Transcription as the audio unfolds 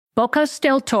Bocas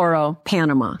del Toro,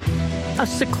 Panama. A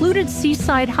secluded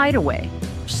seaside hideaway.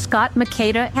 Scott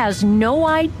Makeda has no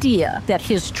idea that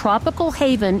his tropical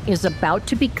haven is about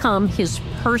to become his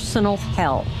personal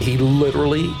hell. He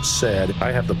literally said,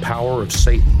 I have the power of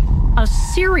Satan. A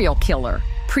serial killer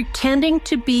pretending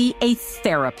to be a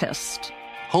therapist.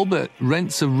 Holbert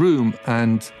rents a room,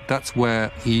 and that's where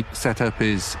he set up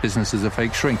his business as a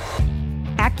fake shrink.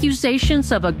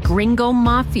 Accusations of a gringo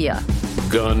mafia.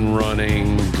 Gun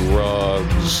running,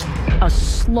 drugs. A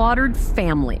slaughtered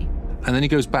family. And then he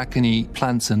goes back and he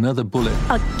plants another bullet.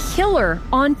 A killer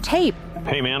on tape.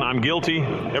 Hey man, I'm guilty.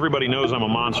 Everybody knows I'm a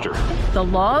monster. The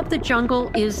law of the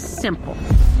jungle is simple.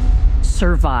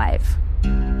 Survive.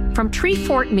 From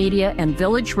Treefort Media and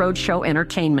Village Roadshow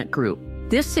Entertainment Group,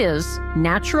 this is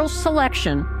Natural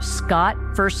Selection, Scott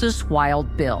versus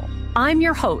Wild Bill. I'm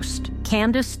your host,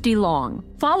 Candace DeLong.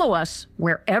 Follow us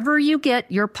wherever you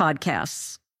get your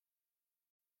podcasts.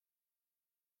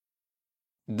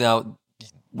 Now,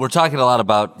 we're talking a lot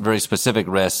about very specific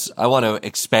risks. I want to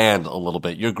expand a little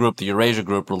bit. Your group, the Eurasia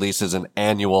Group, releases an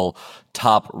annual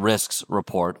top risks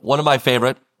report. One of my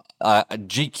favorite,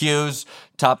 GQ's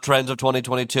top trends of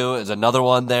 2022 is another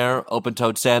one there.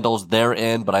 Open-toed sandals, they're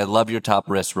in, but I love your top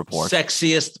risk report.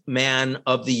 Sexiest man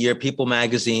of the year, People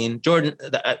Magazine. Jordan,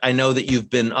 I know that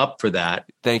you've been up for that.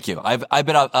 Thank you. I've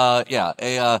been up.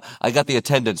 I got the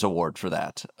attendance award for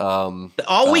that.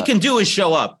 All we can do is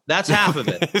show up. That's half of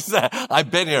it. I've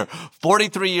been here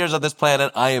 43 years on this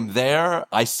planet. I am there.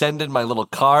 I send in my little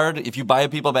card. If you buy a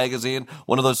People Magazine,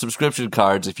 one of those subscription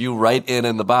cards, if you write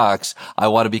in the box, I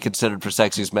want to be considered for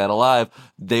sexiest man alive,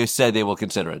 they said they will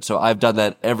consider it. So I've done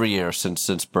that every year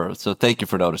since birth. So thank you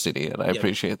for noticing, Ian. I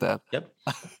appreciate that. Yep.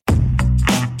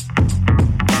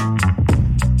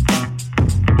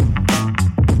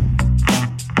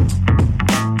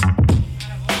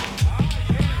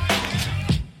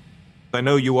 I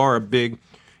know you are a big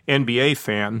NBA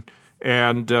fan,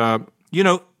 and,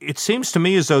 it seems to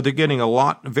me as though they're getting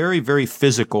very, very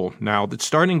physical now. That's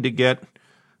starting to get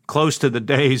close to the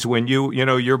days when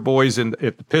your boys at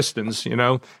the Pistons,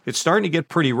 it's starting to get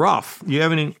pretty rough. You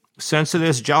have any sense of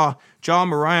this? Ja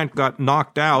Morant got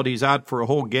knocked out. He's out for a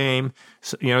whole game.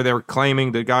 So, they were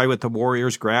claiming the guy with the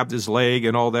Warriors grabbed his leg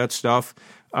and all that stuff.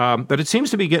 But it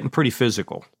seems to be getting pretty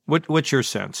physical. What's your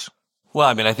sense? Well,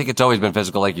 I mean, I think it's always been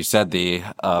physical. Like you said, the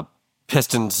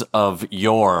Pistons of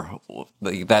yore,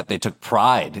 that they took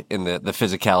pride in the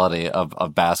physicality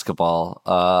of basketball.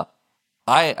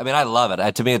 I love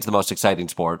it. To me, it's the most exciting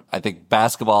sport. I think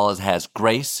basketball has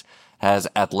grace, has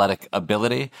athletic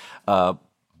ability,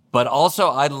 but also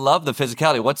I love the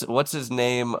physicality. What's his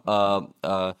name?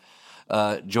 Joel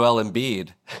Embiid.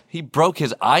 He broke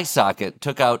his eye socket,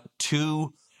 took out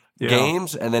 2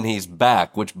 games, and then he's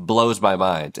back, which blows my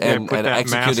mind. And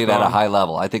executing at a high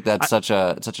level. I think that's such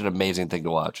an amazing thing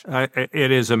to watch.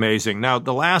 It is amazing. Now,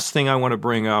 the last thing I want to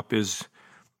bring up is,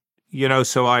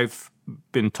 so I've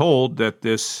been told that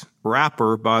this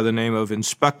rapper by the name of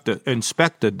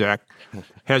Inspecta Deck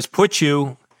has put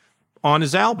you on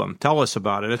his album. Tell us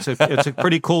about it. It's a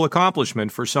pretty cool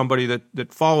accomplishment for somebody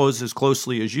that follows as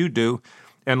closely as you do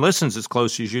and listens as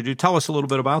closely as you do. Tell us a little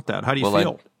bit about that. How do you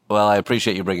feel? I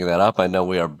appreciate you bringing that up. I know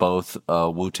we are both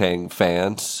Wu-Tang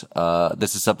fans.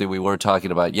 This is something we were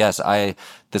talking about. Yes,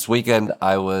 this weekend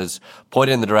I was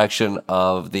pointed in the direction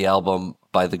of the album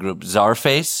by the group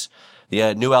Czarface.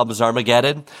 The new album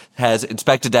Zarmageddon has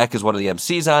Inspecta Deck as one of the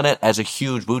MCs on it. As a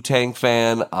huge Wu-Tang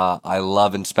fan, I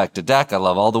love Inspecta Deck. I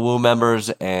love all the Wu members,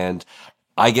 and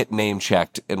I get name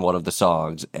checked in one of the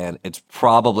songs, and it's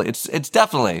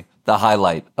definitely the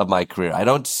highlight of my career.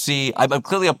 I'm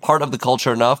clearly a part of the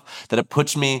culture enough that it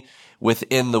puts me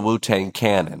within the Wu-Tang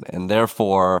canon, and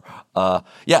therefore,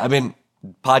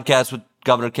 podcast with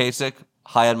Governor Kasich,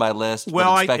 high on my list.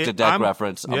 Well, Inspecta Deck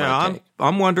reference.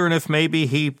 I'm wondering if maybe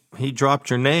he dropped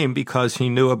your name because he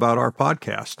knew about our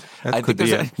podcast. That could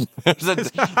be it.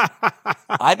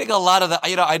 I think a lot of the,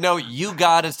 I know you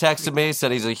God has texted me,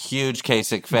 said he's a huge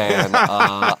Kasich fan.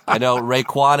 I know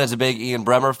Raekwon is a big Ian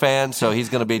Bremmer fan, so he's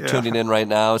going to be tuning in right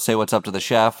now. Say what's up to the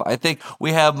chef. I think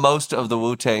we have most of the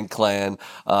Wu-Tang clan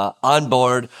on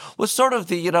board with sort of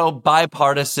the,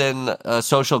 bipartisan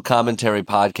social commentary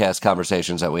podcast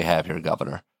conversations that we have here,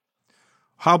 Governor.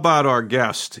 How about our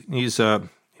guest? He's a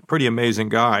pretty amazing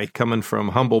guy coming from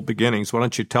humble beginnings. Why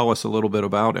don't you tell us a little bit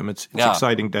about him? It's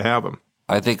exciting to have him.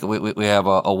 I think we have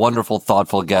a wonderful,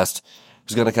 thoughtful guest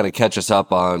who's going to kind of catch us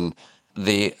up on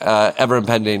the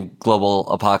ever-impending global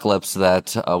apocalypse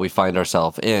that we find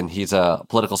ourselves in. He's a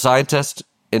political scientist,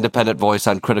 independent voice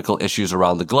on critical issues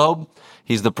around the globe.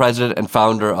 He's the president and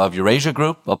founder of Eurasia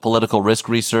Group, a political risk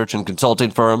research and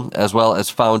consulting firm, as well as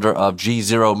founder of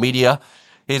G0 Media.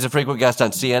 He's a frequent guest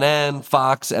on CNN,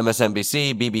 Fox,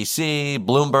 MSNBC, BBC,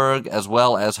 Bloomberg, as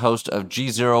well as host of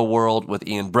G0 World with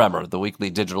Ian Bremmer, the weekly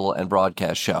digital and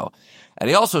broadcast show. And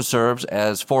he also serves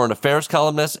as foreign affairs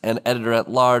columnist and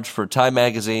editor-at-large for Time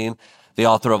Magazine, the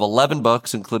author of 11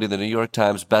 books, including the New York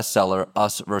Times bestseller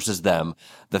Us versus Them,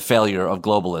 The Failure of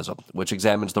Globalism, which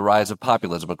examines the rise of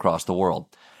populism across the world.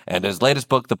 And his latest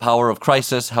book, The Power of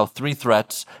Crisis, How Three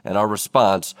Threats and Our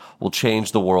Response Will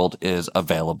Change the World, is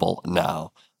available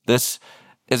now. This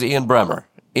is Ian Bremmer.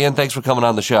 Ian, thanks for coming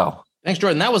on the show. Thanks,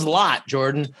 Jordan. That was a lot,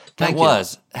 Jordan. Thank you. It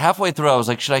was. Halfway through, I was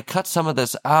like, should I cut some of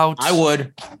this out? I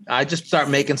would. I'd just start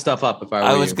making stuff up if I were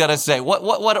you. I was going to say, what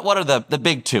are the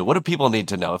big two? What do people need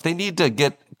to know? If they need to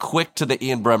get quick to the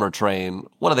Ian Bremmer train,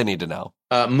 what do they need to know?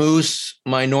 Moose,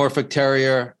 my Norfolk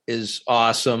Terrier, is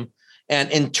awesome.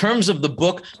 And in terms of the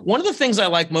book, one of the things I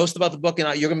like most about the book, and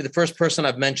you're going to be the first person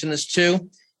I've mentioned this to,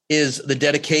 is the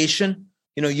dedication.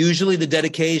 You know, usually the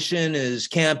dedication is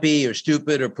campy or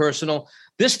stupid or personal.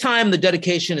 This time, the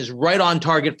dedication is right on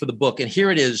target for the book. And here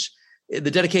it is.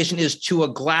 The dedication is to a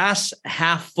glass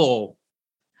half full.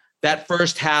 That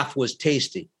first half was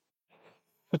tasty.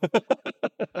 And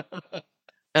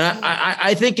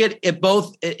I think it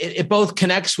both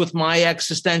connects with my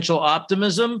existential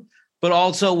optimism, but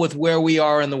also with where we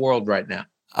are in the world right now.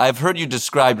 I've heard you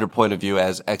describe your point of view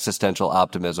as existential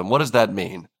optimism. What does that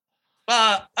mean?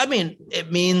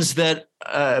 It means that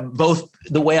both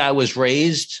the way I was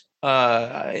raised,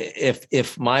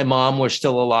 if my mom were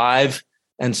still alive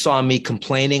and saw me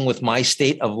complaining with my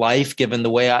state of life, given the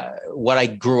way what I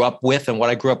grew up with and what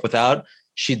I grew up without,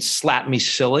 she'd slap me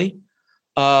silly.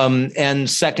 And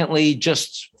secondly,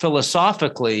 just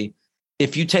philosophically,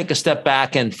 if you take a step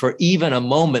back and for even a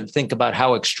moment think about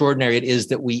how extraordinary it is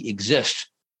that we exist,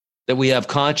 that we have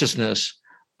consciousness,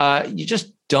 you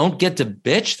just don't get to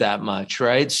bitch that much,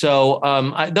 right? So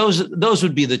those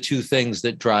would be the two things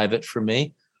that drive it for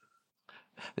me.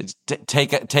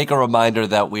 Take a reminder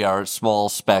that we are small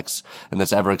specks in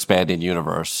this ever-expanding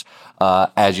universe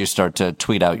as you start to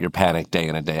tweet out your panic day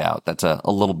in and day out. That's a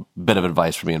little bit of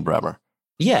advice from Ian Bremmer.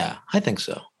 Yeah, I think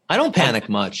so. I don't panic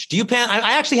much. Do you panic?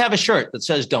 I actually have a shirt that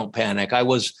says "Don't panic." I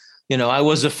was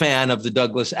a fan of the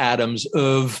Douglas Adams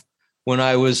of when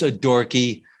I was a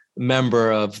dorky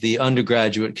member of the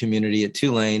undergraduate community at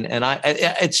Tulane, and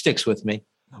it sticks with me.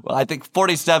 Well, I think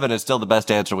 47 is still the best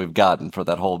answer we've gotten for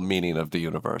that whole meaning of the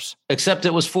universe. Except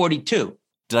it was 42.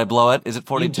 Did I blow it? Is it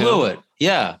 42? You blew it.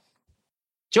 Yeah.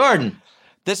 Jordan.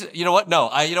 You know what?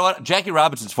 No, you know what? Jackie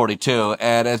Robinson's 42,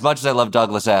 and as much as I love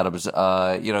Douglas Adams,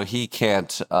 he can't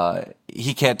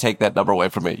take that number away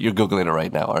from me. You're Googling it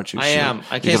right now, aren't you? I am.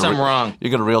 In case I'm wrong. You're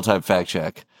going to real-time fact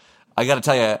check. I got to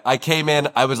tell you, I came in,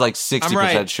 I was like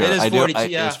 60% sure. It is 42.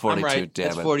 It was 42. I'm right. Damn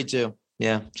it's it. 42.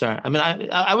 Yeah, sorry. I mean,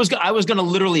 I was going to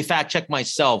literally fact check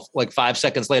myself like 5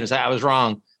 seconds later and say I was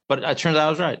wrong, but it turns out I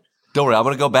was right. Don't worry. I'm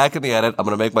going to go back in the edit. I'm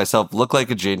going to make myself look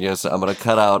like a genius. I'm going to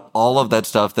cut out all of that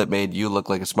stuff that made you look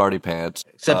like a smarty pants.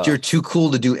 Except you're too cool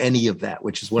to do any of that,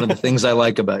 which is one of the things I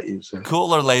like about you. So.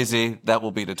 Cool or lazy, that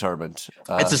will be determined.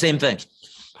 It's the same thing.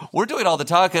 We're doing all the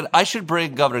talking. I should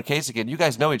bring Governor Kasich in. You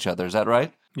guys know each other. Is that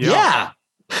right? Yeah.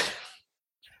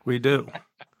 We do.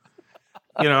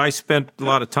 I spent a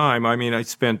lot of time. I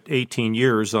spent 18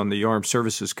 years on the Armed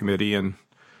Services Committee. And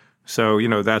so,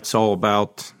 that's all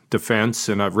about defense.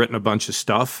 And I've written a bunch of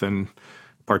stuff and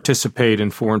participate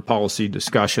in foreign policy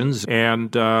discussions.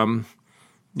 And, that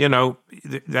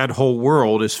whole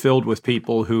world is filled with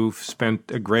people who've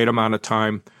spent a great amount of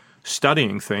time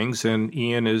studying things. And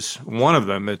Ian is one of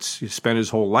them. He spent his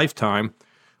whole lifetime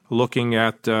looking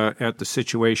at the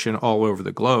situation all over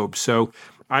the globe. So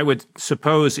I would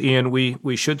suppose, Ian,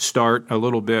 we should start a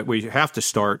little bit. We have to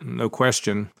start, no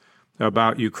question,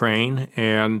 about Ukraine.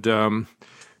 And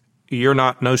you're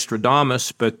not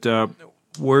Nostradamus, but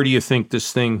where do you think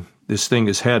this thing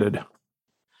is headed?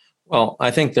 Well,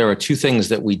 I think there are two things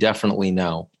that we definitely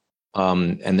know,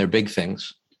 and they're big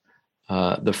things.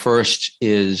 The first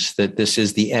is that this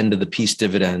is the end of the peace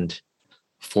dividend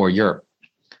for Europe.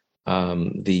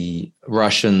 The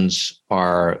Russians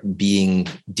are being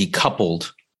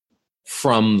decoupled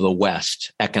from the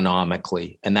West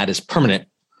economically, and that is permanent.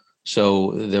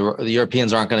 So the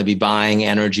Europeans aren't going to be buying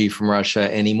energy from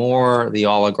Russia anymore. The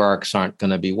oligarchs aren't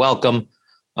going to be welcome.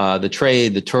 The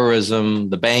trade, the tourism,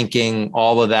 the banking,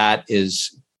 all of that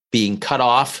is being cut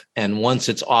off. And once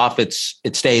it's off, it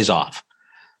stays off.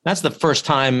 That's the first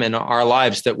time in our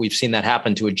lives that we've seen that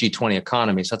happen to a G20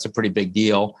 economy. So that's a pretty big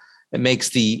deal. It makes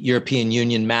the European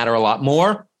Union matter a lot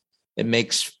more. It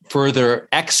makes further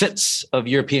exits of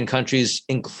European countries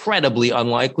incredibly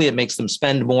unlikely. It makes them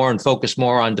spend more and focus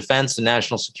more on defense and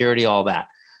national security, all that.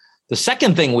 The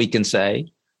second thing we can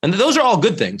say, and those are all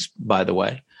good things, by the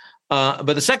way, but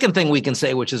the second thing we can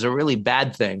say, which is a really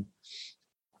bad thing,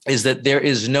 is that there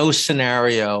is no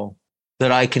scenario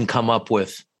that I can come up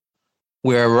with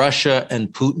where Russia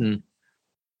and Putin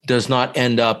does not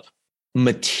end up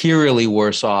materially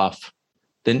worse off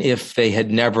than if they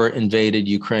had never invaded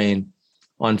Ukraine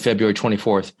on February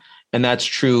 24th. And that's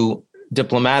true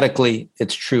diplomatically,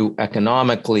 it's true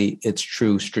economically, it's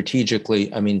true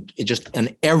strategically. I mean, it just on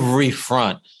every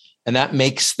front. And that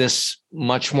makes this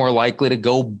much more likely to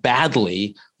go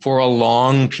badly for a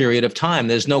long period of time.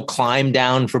 There's no climb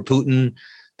down for Putin.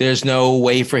 There's no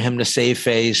way for him to save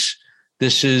face.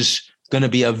 This is going to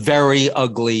be a very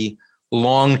ugly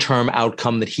long-term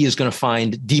outcome that he is going to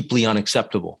find deeply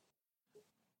unacceptable.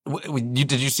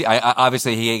 Did you see?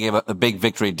 Obviously, he gave a big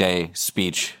Victory Day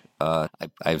speech.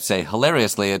 I say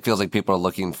hilariously, it feels like people are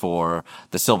looking for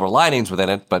the silver linings within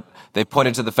it, but they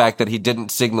pointed to the fact that he didn't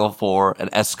signal for an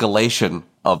escalation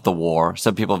of the war.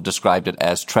 Some people have described it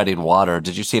as treading water.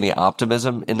 Did you see any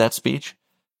optimism in that speech?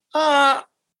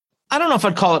 I don't know if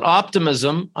I'd call it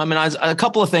optimism. I mean, a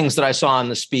couple of things that I saw in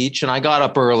the speech, and I got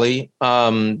up early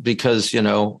because,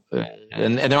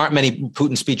 and there aren't many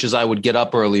Putin speeches I would get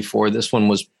up early for. This one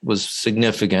was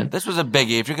significant. This was a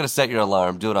biggie. If you're going to set your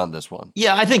alarm, do it on this one.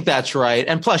 Yeah, I think that's right.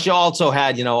 And plus, you also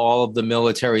had, all of the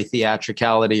military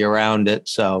theatricality around it.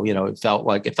 So, it felt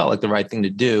like the right thing to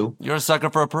do. You're a sucker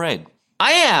for a parade.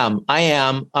 I am,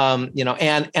 and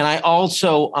I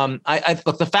also,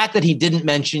 look, the fact that he didn't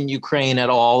mention Ukraine at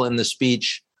all in the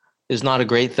speech is not a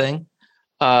great thing.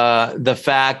 The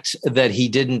fact that he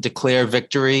didn't declare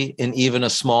victory in even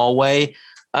a small way,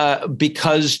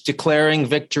 because declaring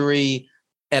victory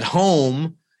at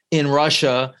home in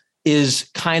Russia is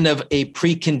kind of a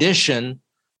precondition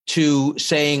to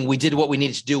saying we did what we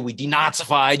needed to do. We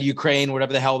denazified Ukraine,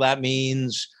 whatever the hell that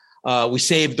means. We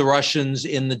saved the Russians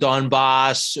in the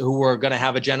Donbass who were going to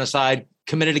have a genocide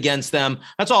committed against them.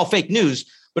 That's all fake news.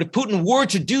 But if Putin were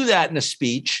to do that in a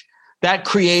speech, that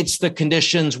creates the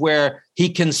conditions where he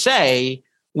can say,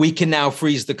 we can now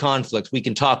freeze the conflict. We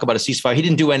can talk about a ceasefire. He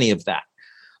didn't do any of that.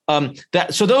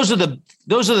 So those are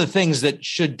the things that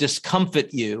should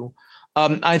discomfit you.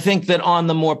 I think that on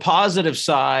the more positive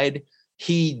side,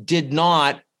 he did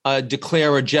not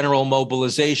declare a general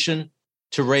mobilization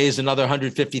to raise another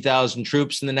 150,000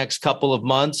 troops in the next couple of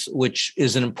months, which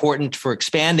is important for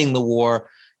expanding the war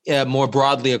more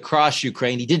broadly across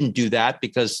Ukraine. He didn't do that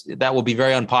because that will be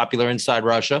very unpopular inside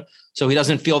Russia. So he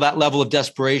doesn't feel that level of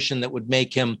desperation that would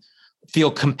make him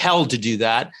feel compelled to do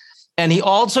that. And he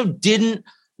also didn't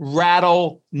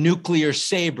rattle nuclear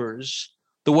sabers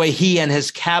the way he and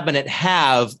his cabinet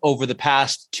have over the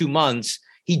past 2 months.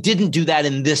 He didn't do that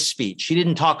in this speech. He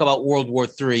didn't talk about World War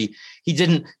III. He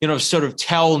didn't, sort of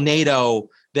tell NATO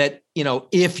that,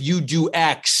 if you do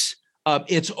X,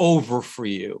 it's over for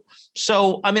you.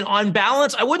 So, I mean, on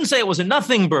balance, I wouldn't say it was a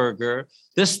nothing burger.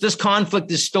 This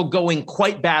conflict is still going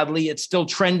quite badly. It's still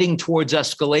trending towards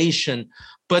escalation,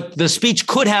 but the speech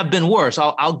could have been worse.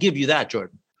 I'll give you that,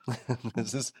 Jordan.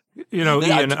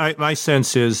 Ian, my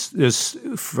sense is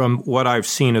from what I've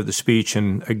seen of the speech,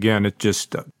 and again, it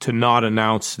just to not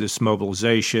announce this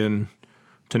mobilization,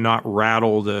 to not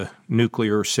rattle the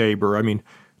nuclear saber. I mean,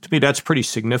 to me, that's pretty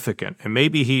significant. And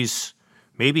maybe he's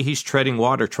treading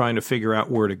water, trying to figure out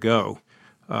where to go.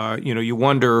 You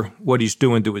wonder what he's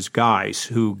doing to his guys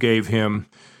who gave him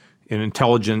an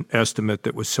intelligent estimate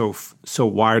that was so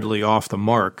widely off the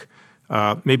mark.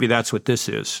 Maybe that's what this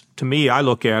is. To me, I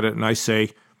look at it and I say,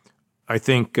 I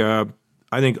think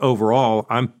overall,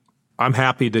 I'm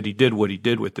happy that he did what he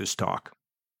did with this talk.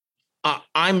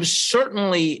 I'm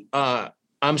certainly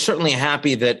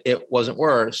happy that it wasn't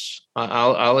worse.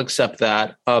 I'll accept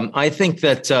that. I think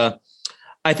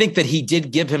that he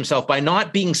did give himself, by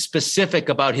not being specific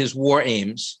about his war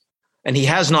aims, and he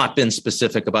has not been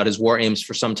specific about his war aims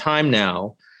for some time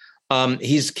now.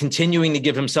 He's continuing to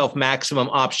give himself maximum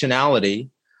optionality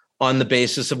on the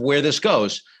basis of where this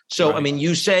goes. So, right. I mean,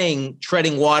 you saying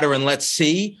treading water and let's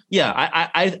see. Yeah,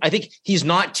 I think he's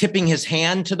not tipping his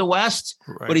hand to the West,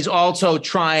 right. But he's also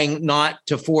trying not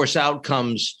to force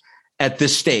outcomes at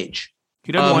this stage.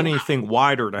 He doesn't want anything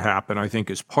wider to happen, I think,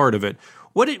 is part of it.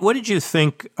 What did you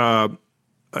think? What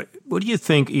do you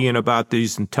think, Ian, about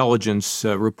these intelligence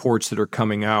reports that are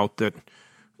coming out that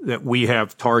we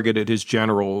have targeted his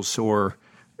generals, or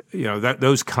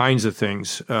those kinds of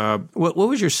things? What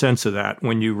was your sense of that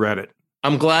when you read it?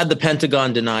 I'm glad the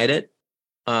Pentagon denied it.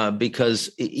 because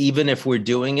even if we're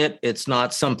doing it, it's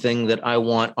not something that I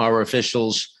want our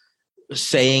officials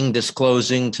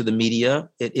disclosing to the media.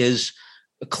 It is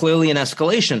clearly an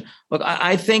escalation. Look,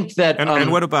 I think that.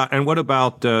 And what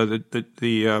about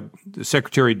the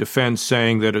Secretary of Defense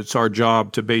saying that it's our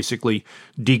job to basically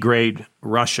degrade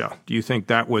Russia? Do you think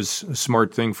that was a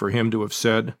smart thing for him to have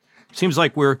said? Seems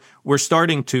like we're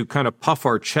starting to kind of puff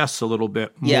our chests a little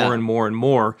bit more and more and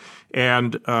more.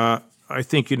 And I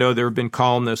think, there have been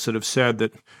columnists that have said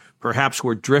that perhaps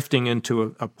we're drifting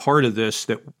into a part of this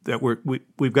that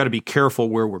we've got to be careful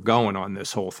where we're going on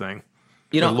this whole thing.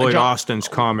 Lloyd John, Austin's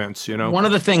comments, One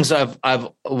of the things I've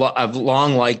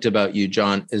long liked about you,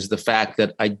 John, is the fact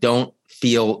that I don't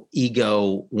feel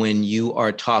ego when you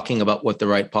are talking about what the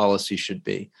right policy should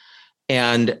be.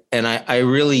 And I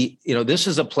really, this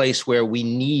is a place where we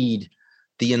need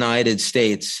the United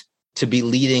States to be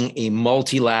leading a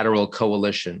multilateral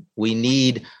coalition. We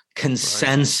need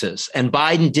consensus. Right. And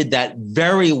Biden did that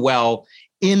very well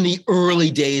in the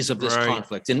early days of this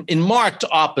conflict, in marked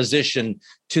opposition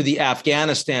to the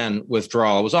Afghanistan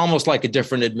withdrawal. It was almost like a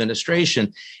different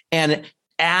administration. And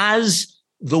as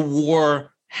the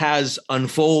war has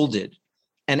unfolded,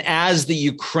 and as the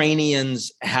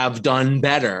Ukrainians have done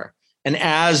better, and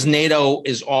as NATO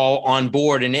is all on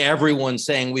board and everyone's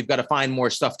saying we've got to find more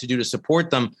stuff to do to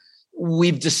support them,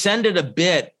 we've descended a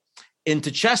bit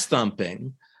into chest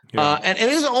thumping. Yeah. And it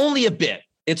is only a bit.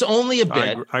 It's only a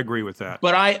bit. I agree with that.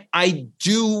 But I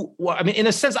mean, in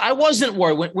a sense, I wasn't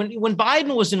worried. When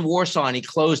Biden was in Warsaw and he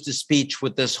closed his speech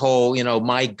with this whole,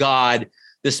 my God,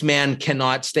 this man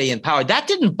cannot stay in power. That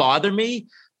didn't bother me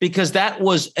because that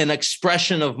was an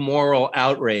expression of moral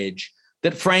outrage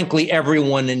that, frankly,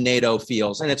 everyone in NATO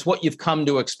feels. And it's what you've come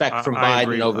to expect from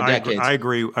Biden over decades. I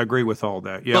agree with all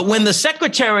that. Yeah. But when the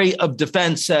Secretary of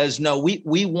Defense says, no,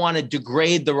 we want to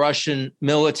degrade the Russian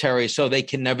military so they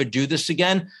can never do this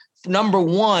again, number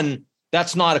one,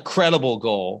 that's not a credible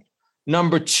goal.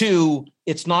 Number two,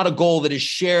 it's not a goal that is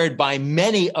shared by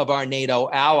many of our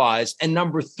NATO allies. And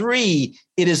number three,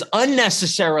 it is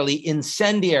unnecessarily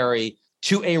incendiary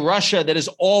to a Russia that is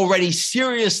already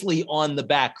seriously on the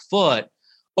back foot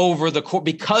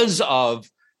because of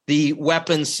the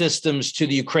weapons systems to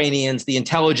the Ukrainians, the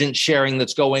intelligence sharing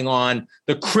that's going on,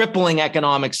 the crippling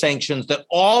economic sanctions that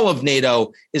all of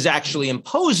NATO is actually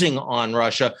imposing on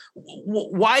Russia.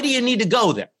 Why do you need to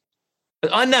go there?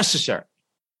 Unnecessary.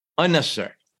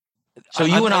 So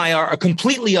you and I are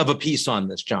completely of a piece on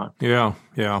this, John. Yeah.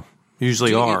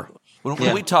 Usually are.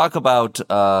 When we talk about,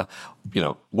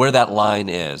 where that line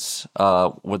is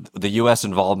with the U.S.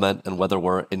 involvement and whether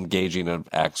we're engaging in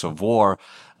acts of war,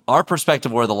 our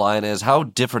perspective where the line is, how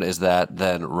different is that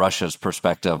than Russia's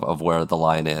perspective of where the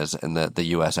line is in the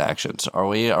U.S. actions? Are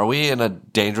we in a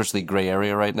dangerously gray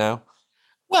area right now?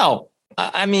 Well,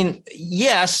 I mean,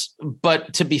 yes,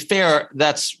 but to be fair,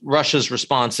 that's Russia's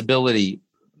responsibility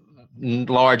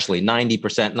largely, 90%,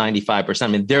 95%. I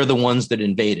mean, they're the ones that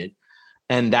invaded.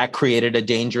 And that created a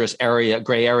dangerous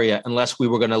gray area, unless we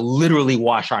were going to literally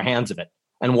wash our hands of it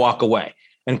and walk away.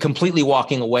 And completely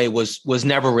walking away was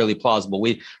never really plausible.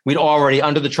 We'd already,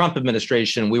 under the Trump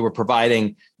administration, we were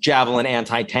providing Javelin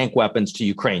anti-tank weapons to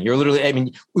Ukraine.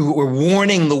 We're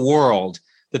warning the world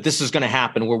that this is going to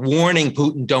happen. We're warning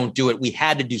Putin, don't do it. We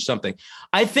had to do something.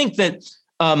 I think that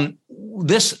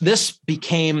this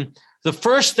became the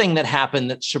first thing that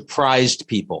happened that surprised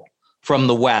people from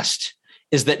the West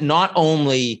is that not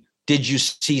only did you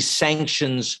see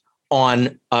sanctions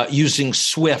on using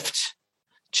SWIFT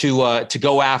to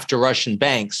go after Russian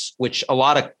banks, which a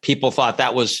lot of people thought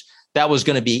that was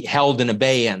going to be held in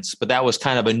abeyance, but that was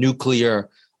kind of a nuclear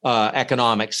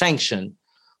economic sanction.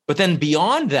 But then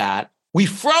beyond that, we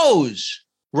froze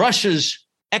Russia's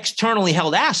externally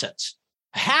held assets.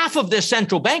 Half of their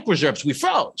central bank reserves we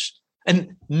froze.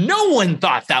 And no one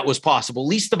thought that was possible,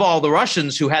 least of all the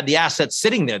Russians who had the assets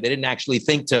sitting there. They didn't actually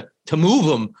think to move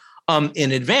them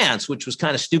in advance, which was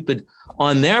kind of stupid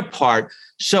on their part.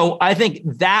 So I think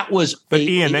that was. But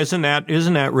Ian, isn't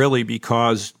that really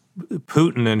because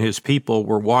Putin and his people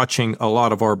were watching a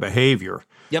lot of our behavior?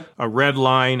 Yep. A red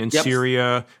line in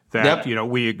Syria that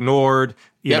we ignored.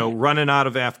 Running out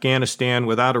of Afghanistan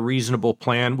without a reasonable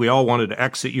plan. We all wanted to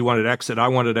exit. You wanted to exit. I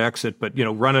wanted to exit. But,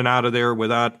 running out of there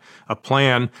without a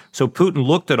plan. So Putin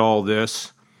looked at all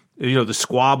this, the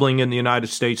squabbling in the United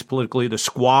States politically, the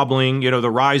squabbling,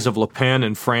 the rise of Le Pen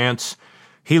in France.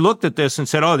 He looked at this and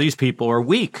said, oh, these people are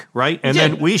weak, right? And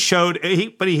then we showed,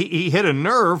 he hit a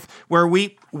nerve where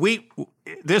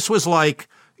this was like,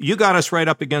 you got us right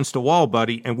up against a wall,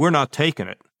 buddy, and we're not taking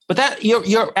it. But that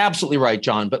you're absolutely right,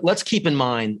 John. But let's keep in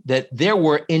mind that there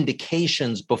were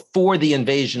indications before the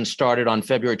invasion started on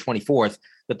February 24th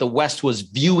that the West was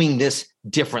viewing this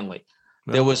differently.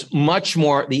 There was much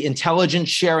more the intelligence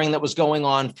sharing that was going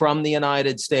on from the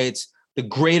United States, the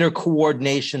greater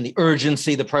coordination, the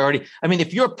urgency, the priority. I mean,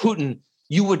 if you're Putin,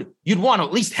 you'd want to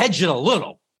at least hedge it a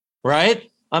little, right?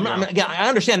 I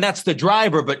understand that's the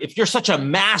driver, but if you're such a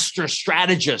master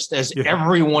strategist, as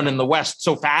everyone in the West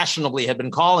so fashionably had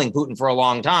been calling Putin for a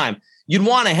long time, you'd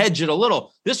want to hedge it a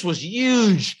little. This was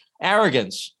huge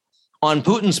arrogance on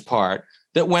Putin's part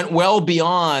that went well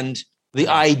beyond the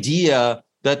idea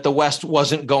that the West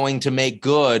wasn't going to make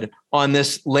good on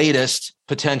this latest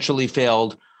potentially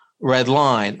failed red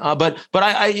line. But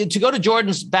I to go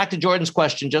to back to Jordan's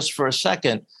question just for a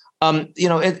second.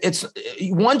 It's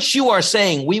once you are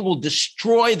saying we will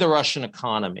destroy the Russian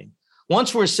economy,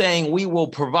 once we're saying we will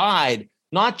provide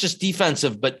not just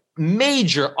defensive, but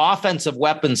major offensive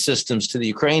weapon systems to the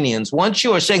Ukrainians, once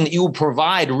you are saying that you will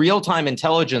provide real-time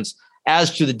intelligence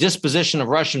as to the disposition of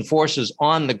Russian forces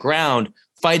on the ground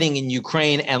fighting in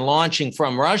Ukraine and launching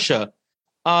from Russia,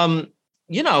 I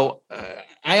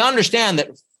understand that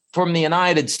from the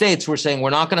United States, we're saying we're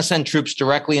not going to send troops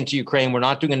directly into Ukraine. We're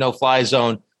not doing a no-fly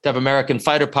zone to have American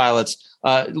fighter pilots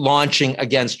launching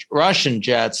against Russian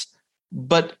jets.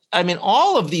 But I mean,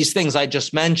 all of these things I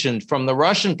just mentioned from the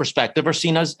Russian perspective are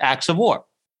seen as acts of war.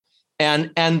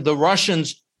 And the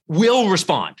Russians will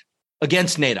respond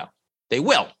against NATO. They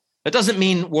will. That doesn't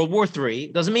mean World War III.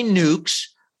 It doesn't mean nukes.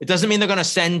 It doesn't mean they're going to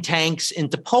send tanks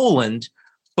into Poland.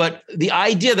 But the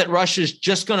idea that Russia is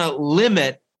just going to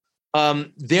limit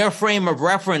their frame of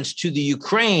reference to the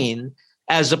Ukraine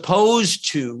as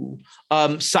opposed to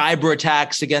cyber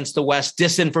attacks against the West,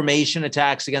 disinformation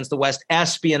attacks against the West,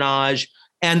 espionage,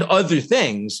 and other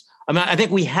things. I mean, I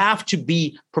think we have to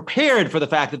be prepared for the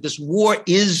fact that this war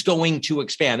is going to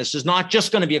expand. This is not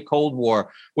just going to be a Cold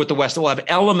War with the West. It will have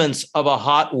elements of a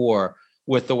hot war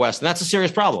with the West, and that's a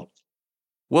serious problem.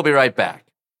 We'll be right back.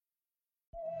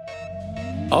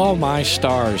 Oh, my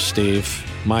stars, Steve.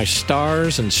 My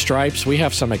stars and stripes. We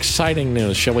have some exciting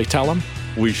news. Shall we tell them?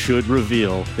 We should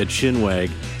reveal that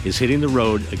Chinwag is hitting the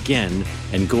road again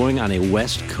and going on a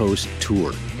West Coast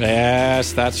tour.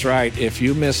 Yes, that's right. If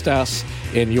you missed us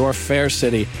in your fair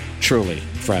city, truly,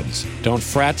 friends, don't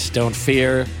fret, don't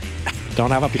fear,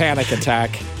 don't have a panic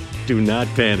attack. Do not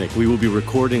panic. We will be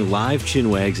recording live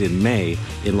Chinwags in May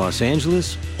in Los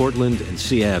Angeles, Portland, and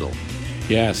Seattle.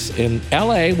 Yes, in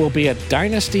L.A. we'll be at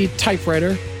Dynasty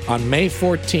Typewriter on May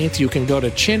 14th. You can go to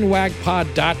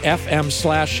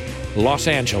chinwagpod.fm/Los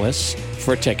Angeles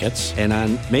for tickets. And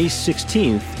on May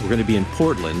 16th, we're going to be in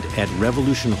Portland at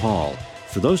Revolution Hall.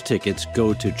 For those tickets,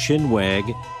 go to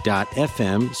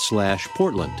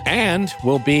chinwag.fm/Portland. And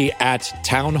we'll be at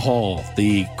Town Hall,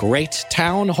 the great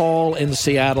Town Hall in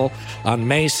Seattle on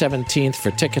May 17th.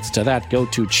 For tickets to that, go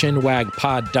to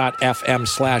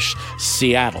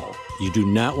chinwagpod.fm/Seattle. You do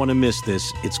not want to miss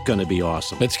this. It's going to be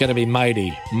awesome. It's going to be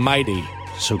mighty, mighty.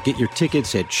 So get your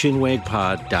tickets at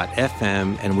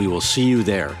chinwagpod.fm, and we will see you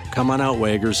there. Come on out,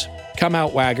 Waggers. Come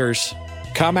out, Waggers.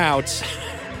 Come out.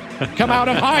 Come out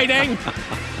of hiding.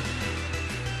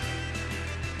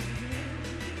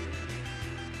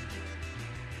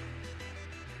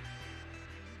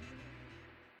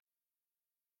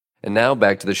 And now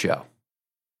back to the show.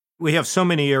 We have so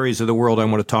many areas of the world I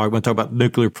want to talk about. I want to talk about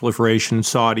nuclear proliferation,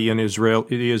 Saudi and Israel,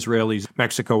 the Israelis,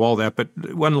 Mexico, all that. But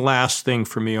one last thing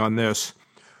for me on this.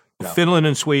 No. Finland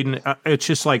and Sweden, it's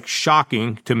just like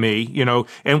shocking to me,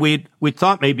 and we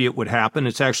thought maybe it would happen.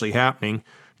 It's actually happening.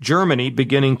 Germany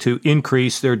beginning to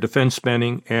increase their defense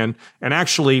spending and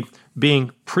actually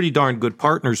being pretty darn good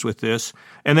partners with this,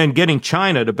 and then getting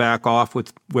China to back off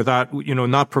without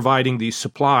not providing these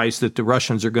supplies that the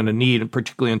Russians are going to need, and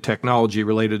particularly in technology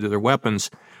related to their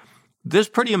weapons. This is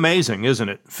pretty amazing, isn't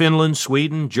it? Finland,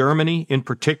 Sweden, Germany in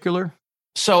particular.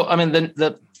 So, I mean,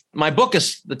 my book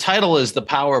the title is The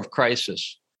Power of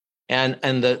Crisis, and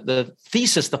the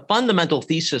thesis, the fundamental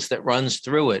thesis that runs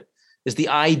through it is the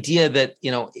idea that,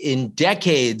 in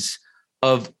decades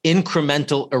of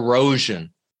incremental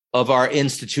erosion of our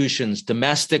institutions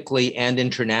domestically and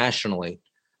internationally,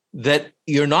 that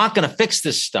you're not going to fix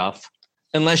this stuff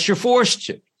unless you're forced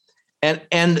to.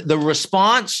 And the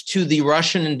response to the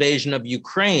Russian invasion of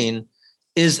Ukraine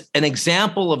is an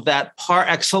example of that par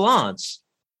excellence.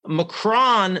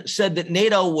 Macron said that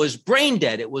NATO was brain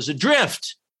dead. It was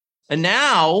adrift. And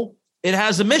now it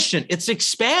has a mission. It's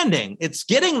expanding. It's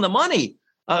getting the money.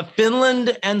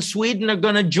 Finland and Sweden are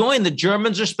going to join. The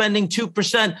Germans are spending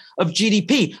 2% of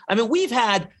GDP. I mean, we've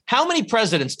had how many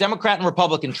presidents, Democrat and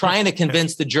Republican, trying to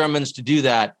convince the Germans to do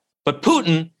that? But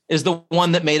Putin is the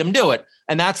one that made him do it.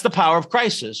 And that's the power of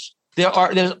crisis.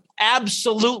 There's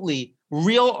absolutely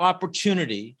real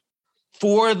opportunity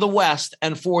for the West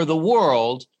and for the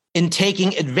world in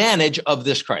taking advantage of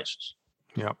this crisis.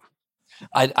 Yeah.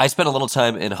 I spent a little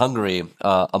time in Hungary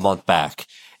a month back,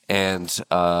 and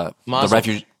the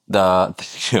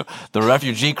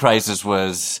refugee crisis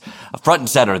was front and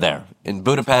center there. In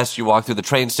Budapest, you walk through the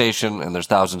train station, and there's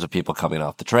thousands of people coming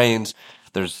off the trains.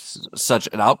 There's such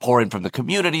an outpouring from the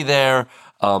community there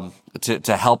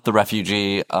to help the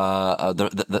refugee,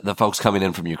 the folks coming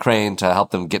in from Ukraine, to help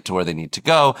them get to where they need to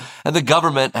go. And the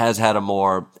government has had a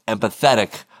more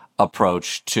empathetic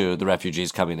approach to the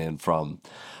refugees coming in from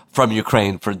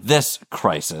Ukraine for this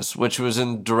crisis, which was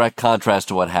in direct contrast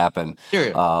to what happened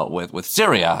with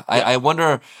Syria. Yeah. I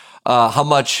wonder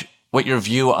what your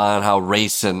view on how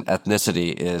race and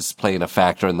ethnicity is playing a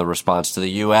factor in the response to the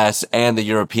U.S. and the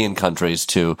European countries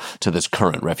to this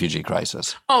current refugee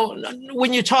crisis. Oh,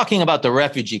 when you're talking about the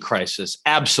refugee crisis,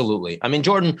 absolutely. I mean,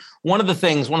 Jordan, one of the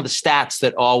stats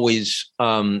that always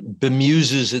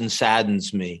bemuses and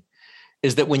saddens me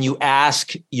is that when you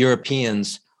ask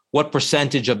Europeans, what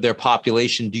percentage of their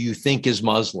population do you think is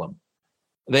Muslim?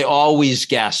 They always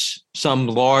guess some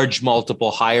large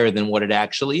multiple higher than what it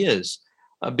actually is.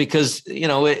 Because,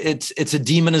 it's a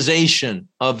demonization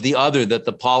of the other that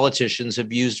the politicians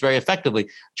have used very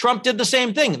effectively. Trump did the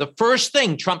same thing. The first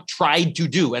thing Trump tried to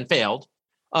do and failed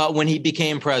when he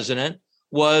became president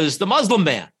was the Muslim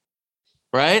ban,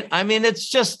 right? I mean, it's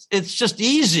just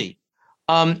easy.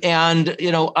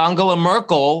 Angela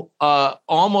Merkel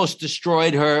almost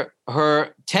destroyed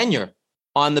her tenure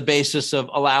on the basis of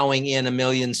allowing in 1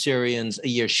 million Syrians a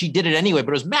year. She did it anyway,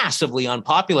 but it was massively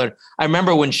unpopular. I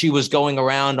remember when she was going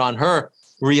around on her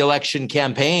re-election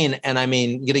campaign and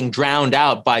getting drowned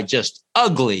out by just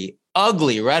ugly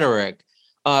rhetoric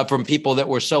from people that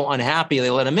were so unhappy they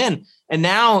let them in. And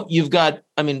now you've got,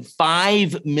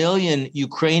 5 million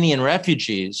Ukrainian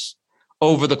refugees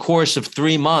over the course of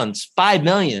 3 months, 5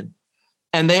 million.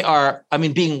 And they are,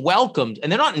 being welcomed, and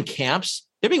they're not in camps.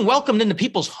 They're being welcomed into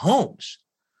people's homes.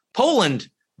 Poland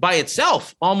by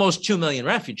itself, almost 2 million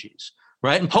refugees,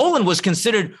 right? And Poland was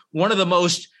considered one of the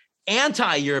most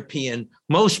anti-European,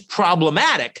 most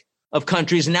problematic of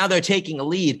countries. And now they're taking a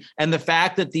lead. And the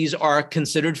fact that these are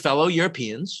considered fellow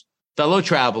Europeans, fellow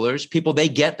travelers, people they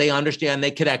get, they understand,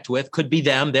 they connect with, could be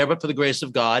them there, but for the grace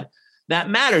of God, that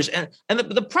matters. And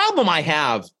the problem I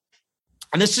have,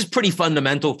 and this is pretty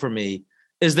fundamental for me,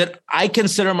 is that I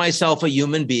consider myself a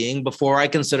human being before I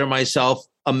consider myself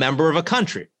a member of a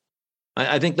country.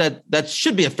 I think that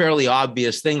should be a fairly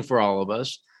obvious thing for all of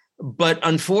us. But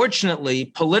unfortunately,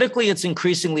 politically, it's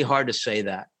increasingly hard to say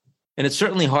that. And it's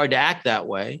certainly hard to act that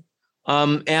way.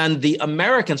 And the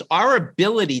Americans, our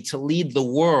ability to lead the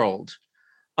world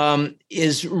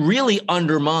is really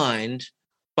undermined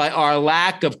by our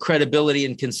lack of credibility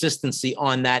and consistency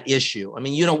on that issue.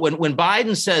 When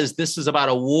Biden says this is about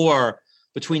a war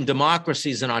between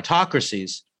democracies and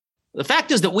autocracies, the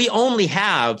fact is that we only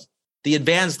have the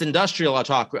advanced industrial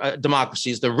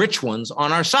democracies, the rich ones,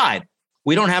 on our side.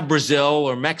 We don't have Brazil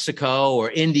or Mexico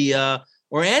or India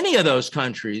or any of those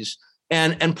countries.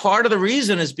 And part of the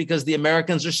reason is because the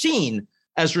Americans are seen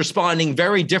as responding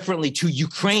very differently to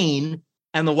Ukraine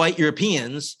and the white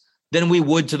Europeans than we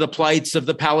would to the plights of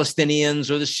the Palestinians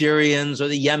or the Syrians or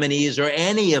the Yemenis or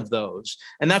any of those.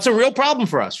 And that's a real problem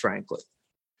for us, frankly.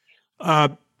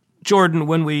 Jordan,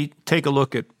 when we take a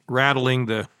look at rattling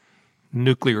the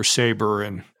nuclear saber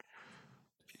and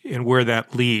where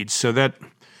that leads, so that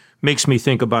makes me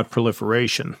think about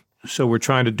proliferation. So we're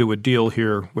trying to do a deal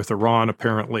here with Iran,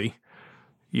 apparently.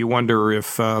 You wonder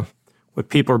if what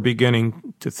people are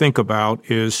beginning to think about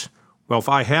is, well, if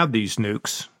I have these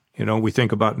nukes, we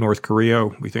think about North Korea,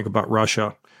 we think about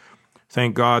Russia.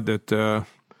 Thank God that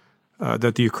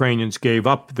the Ukrainians gave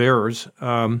up theirs.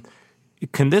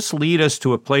 Can this lead us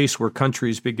to a place where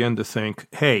countries begin to think,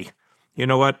 hey, you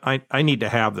know what, I need to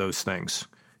have those things.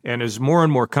 And as more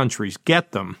and more countries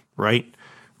get them, right,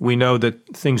 we know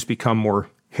that things become more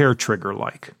hair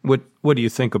trigger-like. What do you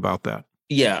think about that?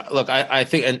 Yeah, look, I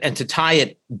think, and to tie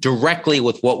it directly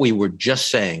with what we were just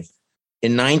saying,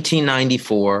 in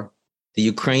 1994, the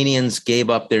Ukrainians gave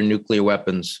up their nuclear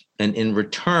weapons, and in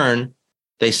return,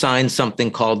 they signed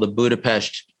something called the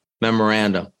Budapest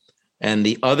Memorandum. And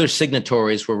the other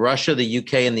signatories were Russia, the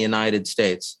UK, and the United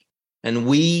States. And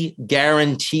we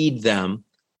guaranteed them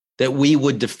that we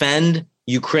would defend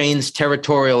Ukraine's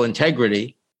territorial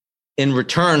integrity in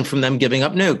return from them giving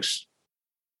up nukes,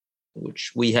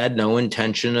 which we had no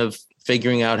intention of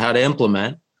figuring out how to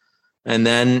implement. And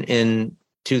then in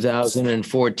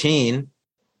 2014,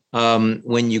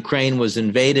 When Ukraine was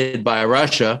invaded by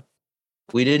Russia,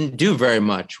 we didn't do very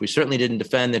much. We certainly didn't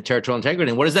defend their territorial integrity.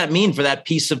 And what does that mean for that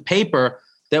piece of paper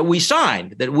that we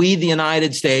signed, that we, the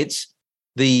United States,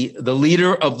 the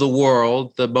leader of the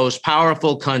world, the most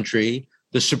powerful country,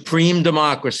 the supreme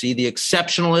democracy, the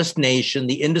exceptionalist nation,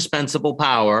 the indispensable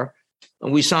power,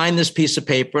 and we signed this piece of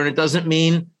paper, and it doesn't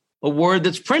mean a word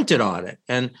that's printed on it.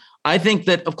 And I think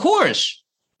that, of course,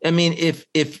 I mean,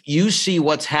 if you see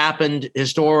what's happened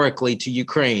historically to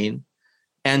Ukraine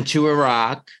and to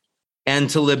Iraq and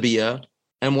to Libya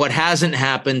and what hasn't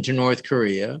happened to North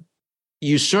Korea,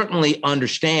 you certainly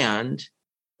understand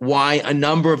why a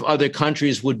number of other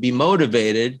countries would be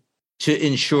motivated to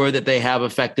ensure that they have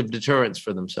effective deterrence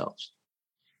for themselves.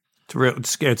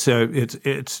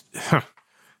 It's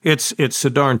so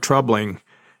darn troubling.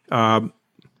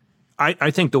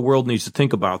 I think the world needs to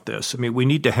think about this. I mean, we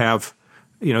need to have,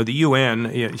 the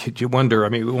UN. You wonder. I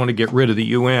mean, we want to get rid of the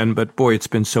UN, but boy, it's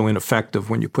been so ineffective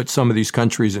when you put some of these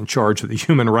countries in charge of the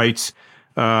human rights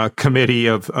committee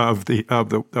of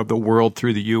the world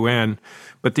through the UN.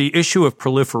 But the issue of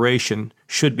proliferation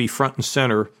should be front and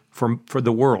center for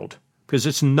the world, because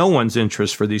it's no one's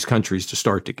interest for these countries to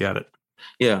start to get it.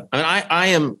 Yeah, and I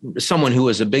am someone who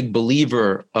is a big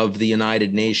believer of the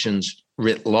United Nations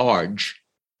writ large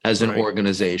as an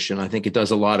organization. I think it does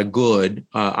a lot of good.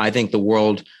 I think the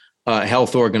World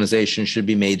Health Organization should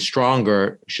be made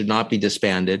stronger, should not be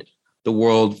disbanded. The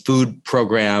World Food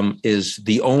Program is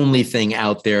the only thing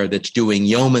out there that's doing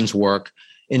yeoman's work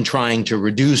in trying to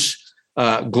reduce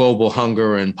global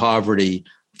hunger and poverty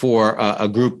for a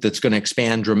group that's going to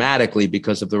expand dramatically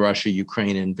because of the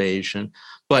Russia-Ukraine invasion.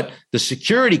 But the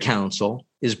Security Council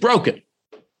is broken.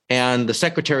 And the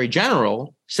Secretary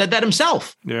General said that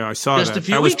himself. Yeah, I saw just that. A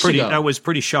few weeks ago. That was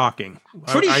pretty shocking.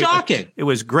 Shocking. It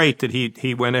was great that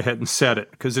he went ahead and said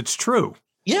it, because it's true.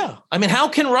 Yeah. I mean, how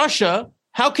can Russia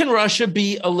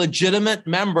be a legitimate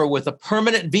member with a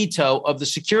permanent veto of the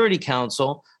Security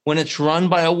Council when it's run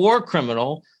by a war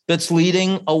criminal that's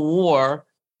leading a war,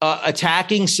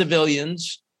 attacking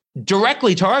civilians,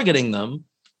 directly targeting them,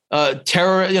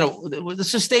 terror?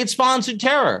 This is state-sponsored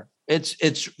terror.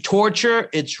 It's torture,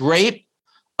 it's rape,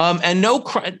 and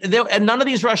none of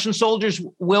these Russian soldiers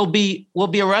will be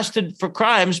arrested for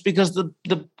crimes because the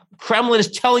Kremlin is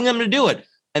telling them to do it,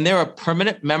 and they're a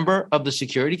permanent member of the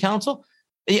Security Council.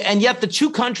 And yet, the two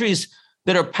countries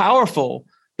that are powerful,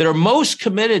 that are most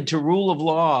committed to rule of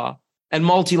law and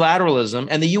multilateralism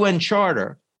and the UN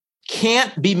Charter,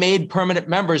 can't be made permanent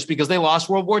members because they lost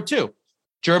World War II.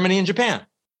 Germany and Japan.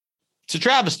 It's a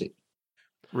travesty.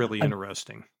 Really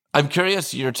interesting. I'm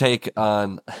curious your take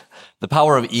on the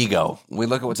power of ego. We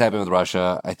look at what's happening with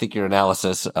Russia. I think your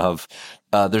analysis of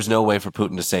there's no way for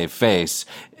Putin to save face.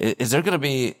 Is there going to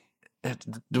be,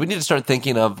 do we need to start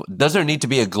thinking of, does there need to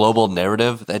be a global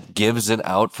narrative that gives an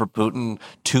out for Putin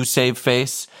to save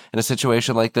face in a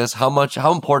situation like this?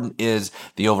 How important is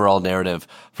the overall narrative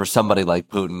for somebody like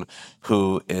Putin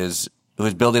who is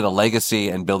building a legacy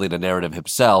and building a narrative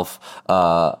himself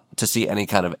to see any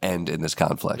kind of end in this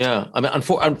conflict? Yeah, I mean,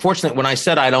 unfortunately, when I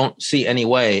said I don't see any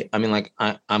way, I mean, like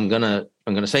I'm gonna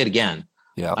say it again.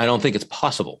 Yeah, I don't think it's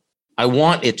possible. I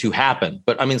want it to happen,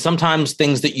 but I mean, sometimes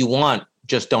things that you want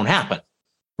just don't happen,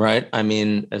 right? I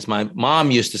mean, as my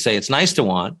mom used to say, it's nice to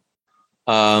want,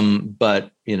 but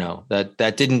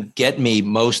that didn't get me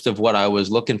most of what I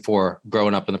was looking for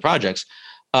growing up in the projects.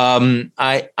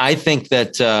 I think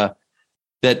that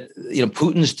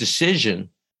Putin's decision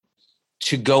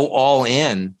to go all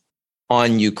in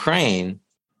on Ukraine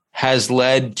has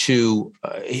led to,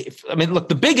 look,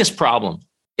 the biggest problem,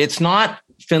 it's not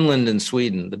Finland and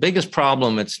Sweden. The biggest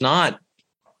problem, it's not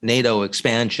NATO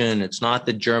expansion. It's not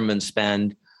the German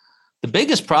spend. The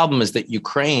biggest problem is that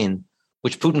Ukraine,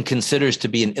 which Putin considers to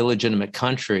be an illegitimate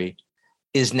country,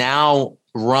 is now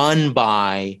run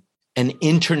by an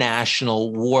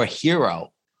international war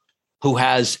hero who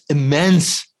has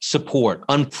immense support,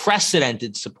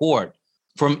 unprecedented support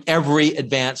from every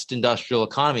advanced industrial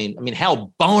economy. I mean,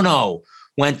 hell, Bono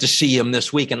went to see him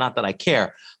this week, and not that I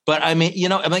care, but I mean,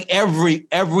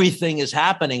 everything is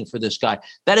happening for this guy.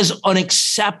 That is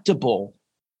unacceptable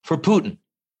for Putin.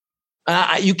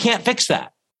 You can't fix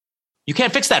that. You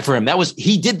can't fix that for him.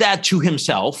 He did that to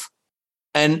himself.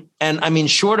 And I mean,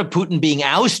 short of Putin being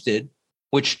ousted,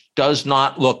 which does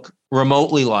not look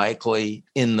remotely likely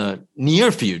in the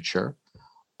near future,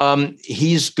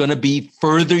 he's going to be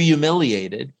further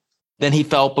humiliated than he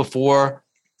felt before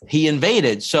he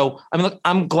invaded. So, I mean, look,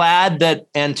 I'm glad that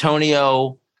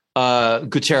Antonio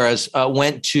Guterres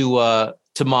went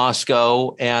to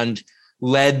Moscow and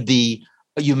led the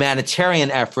humanitarian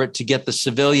effort to get the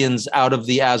civilians out of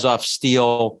the Azov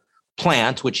Steel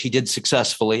plant, which he did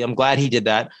successfully. I'm glad he did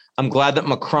that. I'm glad that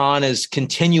Macron is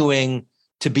continuing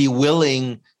to be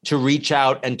willing to reach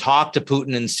out and talk to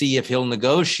Putin and see if he'll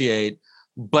negotiate.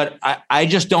 But I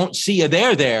just don't see a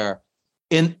there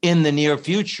in the near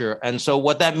future. And so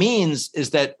what that means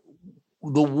is that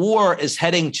the war is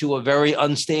heading to a very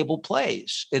unstable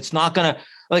place. It's not going to,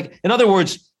 like, in other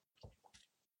words,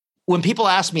 when people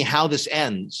ask me how this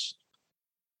ends,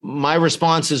 my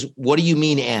response is, what do you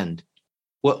mean end?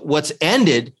 What's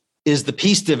ended is the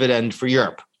peace dividend for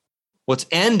Europe. What's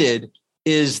ended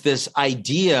is this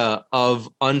idea of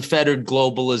unfettered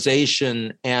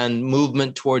globalization and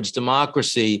movement towards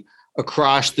democracy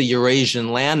across the Eurasian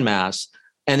landmass.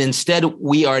 And instead,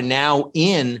 we are now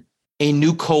in a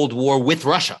new Cold War with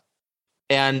Russia.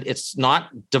 And it's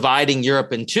not dividing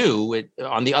Europe in two.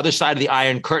 On the other side of the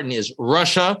Iron Curtain is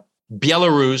Russia,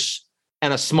 Belarus,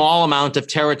 and a small amount of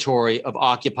territory of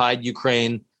occupied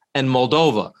Ukraine and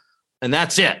Moldova. And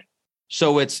that's it.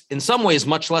 So it's in some ways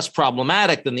much less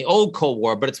problematic than the old Cold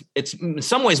War, but it's in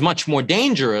some ways much more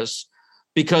dangerous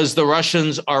because the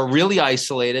Russians are really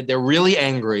isolated. They're really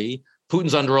angry.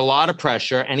 Putin's under a lot of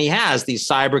pressure, and he has these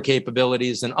cyber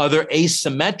capabilities and other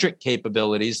asymmetric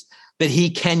capabilities that he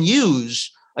can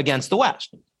use against the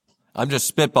West. I'm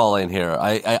just spitballing here.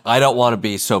 I don't want to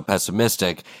be so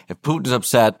pessimistic. If Putin's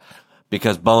upset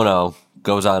because Bono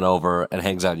goes on over and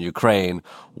hangs out in Ukraine,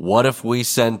 what if we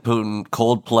send Putin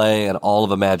Coldplay and all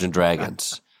of Imagine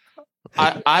Dragons?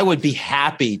 I would be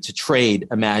happy to trade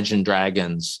Imagine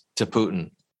Dragons to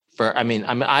Putin.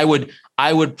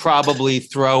 I would probably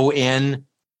throw in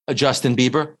a Justin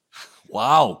Bieber.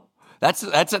 Wow. That's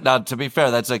it. Now, to be fair,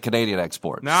 that's a Canadian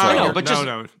export. But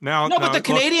the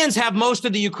Canadians have most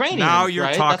of the Ukrainians. Now you're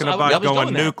right? talking about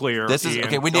going nuclear. This is Ian.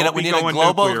 okay. We need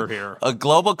a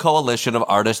global coalition of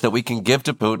artists that we can give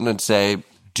to Putin and say,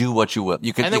 do what you will.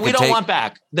 You can, and that we don't want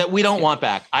back. That we don't want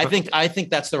back. I think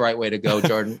that's the right way to go,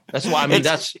 Jordan. That's why. I mean,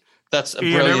 that's a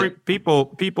brilliant.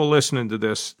 People listening to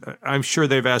this, I'm sure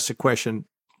they've asked the question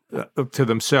to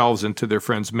themselves and to their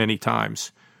friends many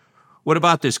times. What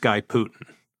about this guy Putin?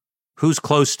 Who's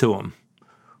close to him?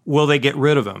 Will they get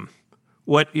rid of him?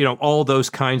 All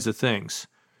those kinds of things.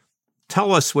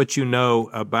 Tell us what you know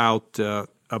about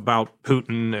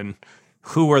Putin and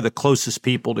who are the closest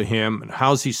people to him and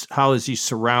how is he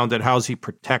surrounded? How is he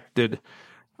protected?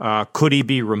 Could he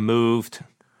be removed?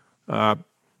 I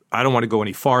don't want to go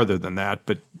any farther than that,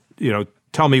 but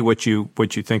tell me what you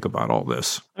think about all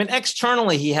this. I mean,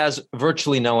 externally, he has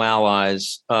virtually no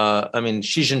allies.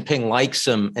 Xi Jinping likes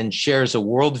him and shares a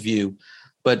worldview,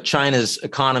 but China's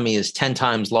economy is 10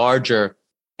 times larger,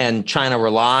 and China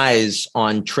relies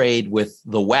on trade with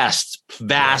the West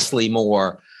vastly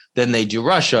more than they do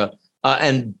Russia.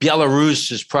 And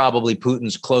Belarus is probably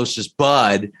Putin's closest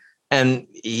bud, and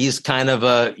he's kind of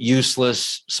a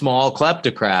useless small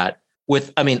kleptocrat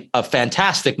with, a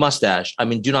fantastic mustache.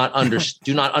 Do not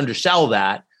undersell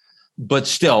that, but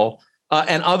still.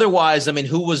 And otherwise,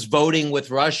 who was voting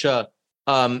with Russia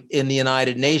in the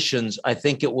United Nations? I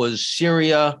think it was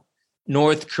Syria,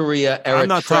 North Korea, Eritrea. I'm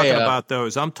not talking about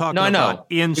those. I'm talking about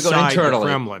inside the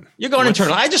Kremlin. You're going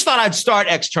internally. I just thought I'd start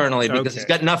externally because he's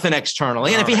got nothing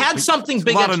externally. And if he had something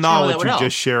big externally, a lot of knowledge you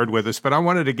just shared with us, but I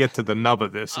wanted to get to the nub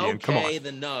of this, Ian. Come on. Okay,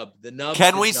 the nub.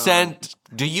 Can we send...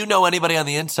 Do you know anybody on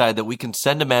the inside that we can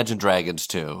send Imagine Dragons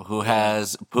to who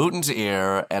has Putin's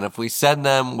ear? And if we send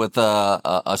them with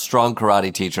a strong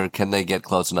karate teacher, can they get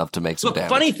close enough to make some damage?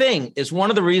 Funny thing is,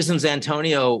 one of the reasons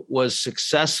Antonio was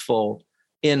successful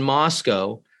in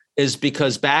Moscow is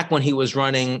because back when he was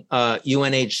running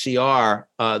UNHCR,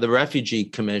 the Refugee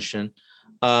Commission,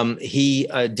 he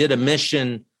did a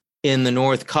mission in the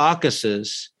North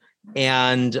Caucasus.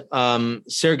 And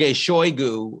Sergei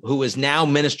Shoigu, who is now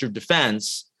Minister of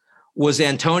Defense, was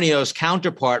Antonio's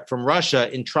counterpart from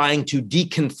Russia in trying to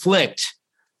deconflict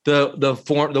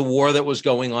the war that was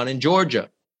going on in Georgia.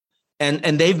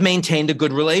 And they've maintained a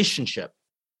good relationship.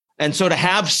 And so to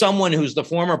have someone who's the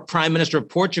former prime minister of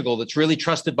Portugal that's really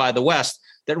trusted by the West,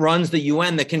 that runs the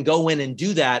UN, that can go in and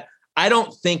do that, I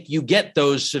don't think you get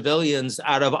those civilians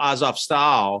out of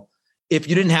Azovstal if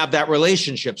you didn't have that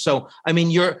relationship. So,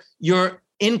 your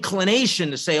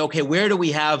inclination to say, okay, where do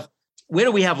we have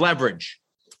leverage?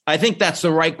 I think that's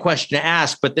the right question to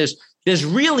ask, but there's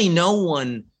really no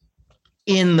one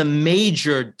in the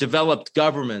major developed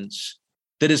governments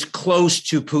that is close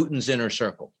to Putin's inner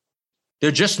circle.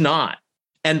 They're just not.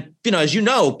 And, as you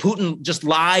know, Putin just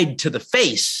lied to the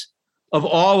face of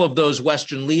all of those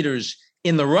Western leaders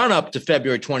in the run up to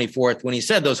February 24th, when he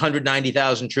said those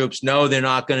 190,000 troops, no, they're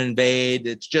not going to invade.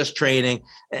 It's just training.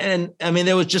 And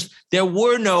there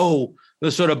were no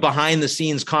the sort of behind the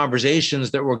scenes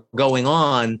conversations that were going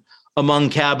on among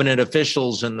cabinet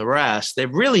officials and the rest.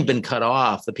 They've really been cut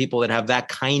off, the people that have that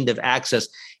kind of access.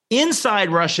 Inside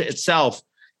Russia itself,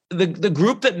 the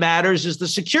group that matters is the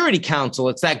Security Council.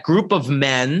 It's that group of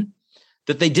men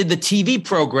that they did the TV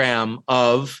program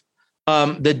of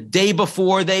the day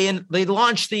before they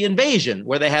launched the invasion,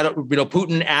 where they had,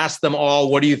 Putin asked them all,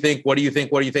 what do you think? What do you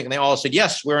think? What do you think? And they all said,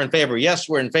 yes, we're in favor. Yes,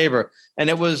 we're in favor. And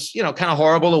it was, kind of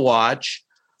horrible to watch.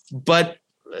 But,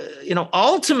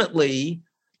 ultimately,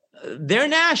 they're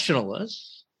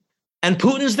nationalists and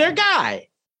Putin's their guy.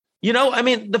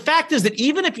 The fact is that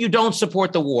even if you don't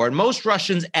support the war, and most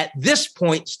Russians at this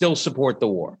point still support the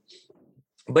war,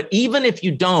 but even if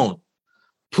you don't,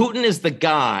 Putin is the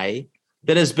guy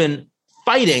that has been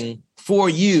fighting for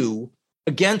you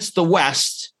against the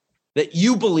West that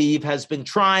you believe has been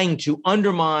trying to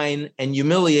undermine and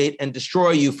humiliate and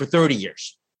destroy you for 30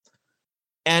 years.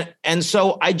 And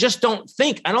so I don't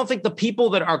think the people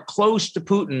that are close to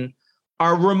Putin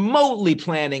are remotely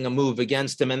planning a move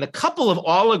against him. And the couple of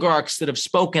oligarchs that have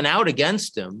spoken out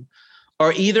against him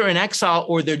are either in exile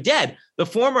or they're dead. The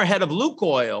former head of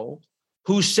Lukoil,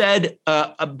 who said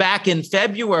back in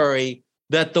February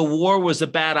that the war was a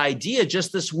bad idea,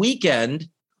 just this weekend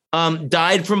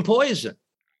died from poison.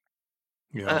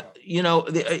 Yeah.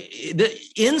 The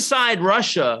inside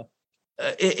Russia,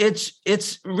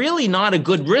 it's really not a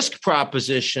good risk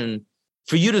proposition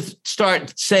for you to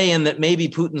start saying that maybe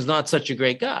Putin's not such a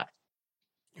great guy.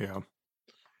 Yeah.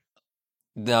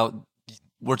 Now,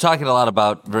 we're talking a lot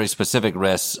about very specific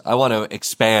risks. I want to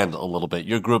expand a little bit.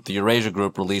 Your group, the Eurasia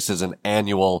Group, releases an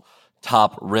annual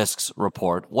top risks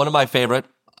report. One of my favorite,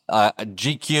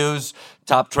 GQ's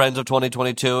top trends of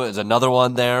 2022 is another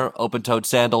one there. Open-toed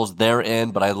sandals, they're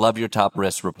in, but I love your top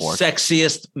risks report.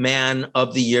 Sexiest man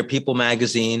of the year, People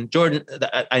magazine. Jordan,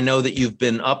 I know that you've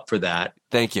been up for that.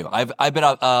 Thank you. I've been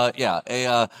up.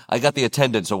 I got the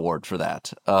attendance award for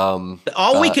that.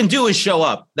 All we can do is show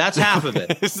up. That's half of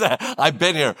it. I've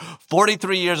been here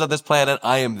 43 years on this planet.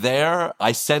 I am there.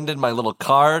 I send in my little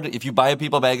card. If you buy a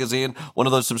People magazine, one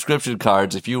of those subscription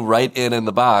cards, if you write in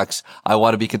the box, I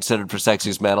want to be considered for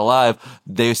sexiest man alive,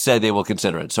 they say they will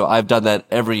consider it. So I've done that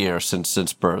every year since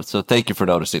birth. So thank you for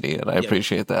noticing, Ian. I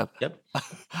appreciate that. Yep.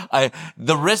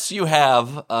 The risks you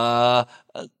have,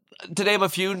 to name a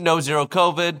few: no zero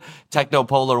COVID,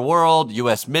 technopolar world,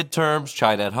 U.S. midterms,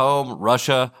 China at home,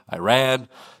 Russia, Iran,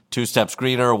 two-step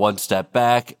screener, one step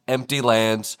back, empty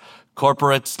lands,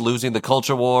 corporates losing the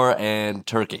culture war, and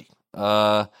Turkey.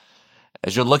 As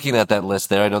you're looking at that list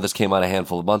there, I know this came out a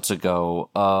handful of months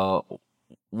ago.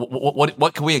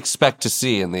 What can we expect to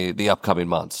see in the upcoming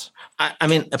months? I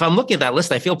mean, if I'm looking at that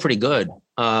list, I feel pretty good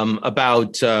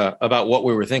about what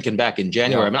we were thinking back in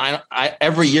January. Yeah. I mean,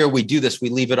 every year we do this, we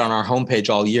leave it on our homepage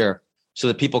all year so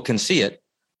that people can see it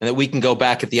and that we can go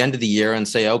back at the end of the year and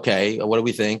say, okay, what do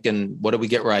we think? And what did we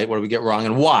get right? What did we get wrong?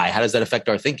 And why? How does that affect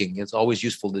our thinking? It's always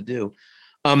useful to do.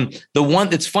 The one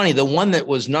that's funny, the one that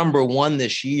was number one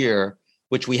this year,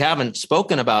 which we haven't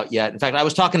spoken about yet. In fact, I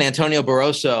was talking to Antonio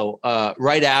Barroso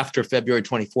right after February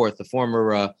 24th, the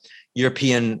former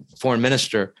European foreign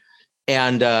minister.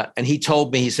 And he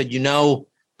told me, he said,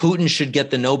 Putin should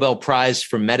get the Nobel Prize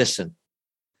for medicine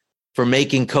for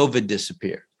making COVID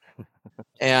disappear.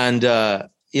 And,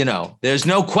 there's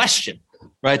no question,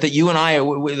 right, that you and I,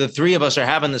 the three of us are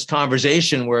having this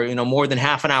conversation where, more than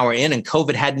half an hour in and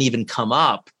COVID hadn't even come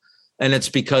up. And it's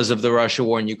because of the Russia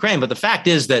war in Ukraine. But the fact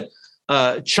is that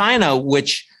China,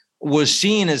 which was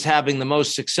seen as having the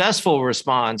most successful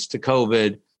response to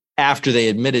COVID after they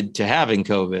admitted to having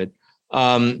COVID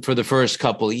for the first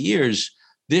couple of years,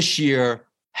 this year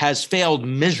has failed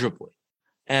miserably.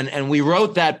 And we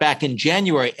wrote that back in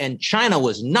January, and China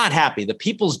was not happy. The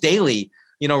People's Daily,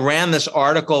 ran this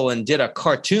article and did a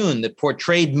cartoon that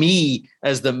portrayed me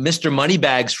as the Mr.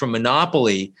 Moneybags from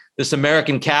Monopoly, this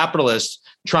American capitalist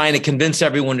trying to convince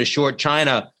everyone to short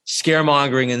China,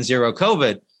 scaremongering and zero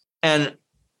COVID. And,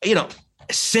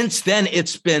 since then,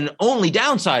 it's been only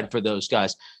downside for those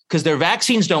guys because their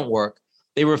vaccines don't work.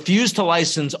 They refuse to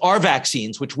license our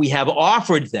vaccines, which we have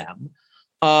offered them.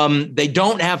 They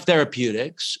don't have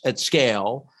therapeutics at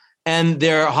scale, and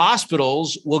their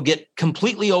hospitals will get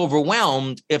completely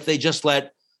overwhelmed if they just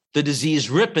let the disease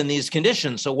rip in these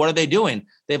conditions. So what are they doing?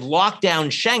 They've locked down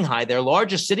Shanghai, their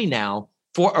largest city now,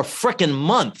 for a frickin'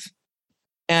 month.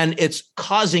 And it's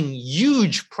causing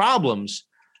huge problems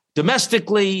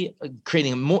domestically,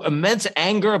 creating immense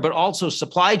anger, but also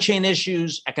supply chain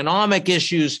issues, economic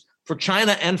issues for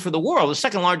China and for the world, the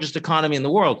second largest economy in the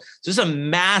world. So this is a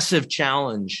massive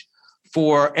challenge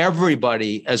for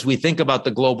everybody as we think about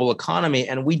the global economy.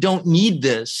 And we don't need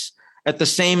this at the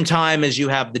same time as you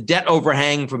have the debt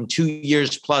overhang from 2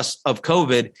 years plus of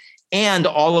COVID and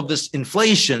all of this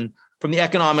inflation from the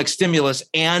economic stimulus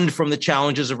and from the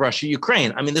challenges of Russia,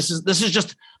 Ukraine. I mean, this is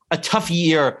just a tough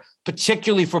year,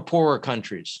 particularly for poorer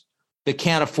countries that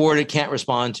can't afford it, can't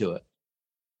respond to it.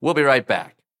 We'll be right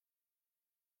back.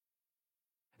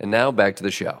 And now back to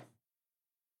the show.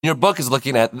 Your book is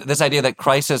looking at this idea that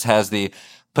crisis has the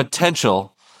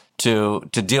potential to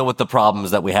deal with the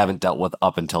problems that we haven't dealt with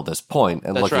up until this point,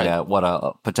 and looking at what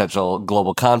a potential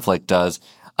global conflict does.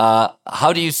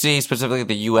 How do you see specifically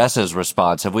the U.S.'s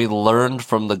response? Have we learned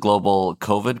from the global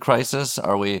COVID crisis?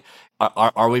 Are we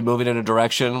moving in a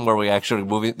direction where we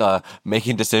actually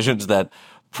making decisions that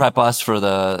prep us for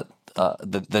the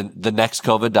next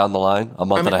COVID down the line, a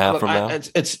month and a half from now?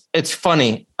 It's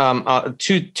funny.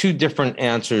 Two different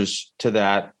answers to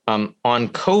that. On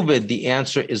COVID, the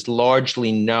answer is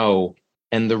largely no.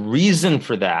 And the reason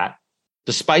for that,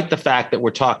 despite the fact that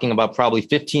we're talking about probably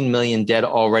 15 million dead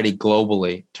already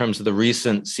globally in terms of the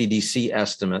recent CDC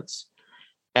estimates,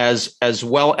 as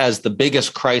well as the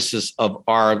biggest crisis of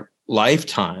our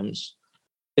lifetimes,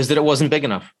 is that it wasn't big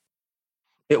enough.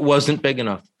 It wasn't big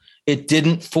enough. It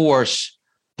didn't force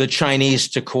the Chinese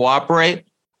to cooperate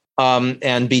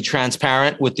and be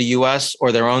transparent with the US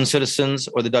or their own citizens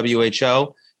or the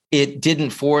WHO. It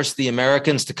didn't force the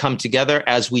Americans to come together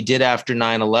as we did after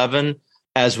 9/11,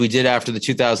 as we did after the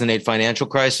 2008 financial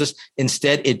crisis.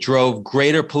 Instead, it drove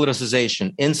greater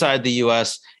politicization inside the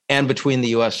US and between the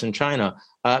US and China.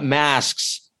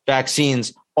 Masks,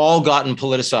 vaccines, all gotten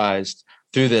politicized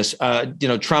through this.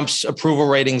 Trump's approval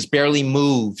ratings barely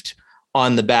moved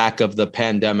on the back of the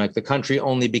pandemic. The country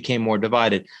only became more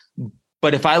divided.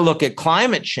 But if I look at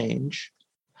climate change,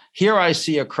 here I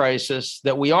see a crisis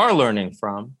that we are learning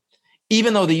from,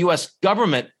 even though the US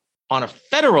government on a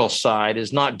federal side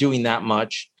is not doing that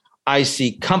much. I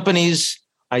see companies,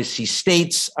 I see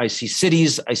states, I see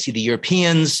cities, I see the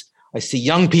Europeans, I see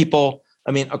young people,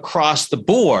 across the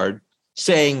board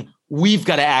saying, we've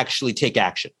got to actually take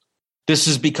action. This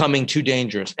is becoming too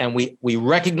dangerous. And we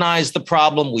recognize the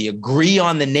problem. We agree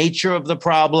on the nature of the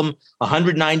problem.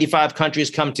 195 countries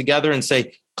come together and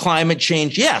say, climate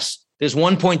change, yes, there's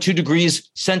 1.2 degrees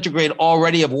centigrade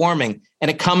already of warming, and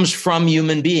it comes from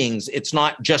human beings. It's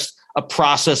not just a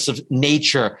process of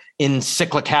nature in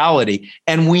cyclicality.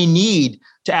 And we need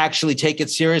to actually take it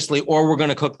seriously, or we're going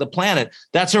to cook the planet.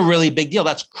 That's a really big deal.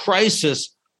 That's crisis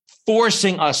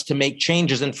forcing us to make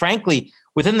changes. And frankly,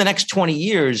 within the next 20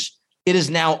 years, it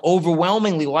is now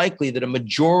overwhelmingly likely that a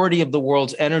majority of the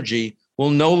world's energy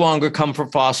will no longer come from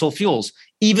fossil fuels.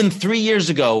 Even 3 years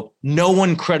ago, no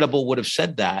one credible would have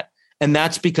said that. And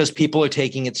that's because people are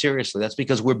taking it seriously. That's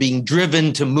because we're being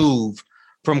driven to move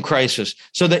from crisis.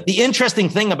 So the interesting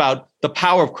thing about the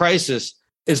power of crisis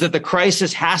is that the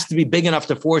crisis has to be big enough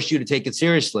to force you to take it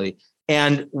seriously.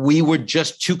 And we were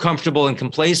just too comfortable and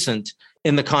complacent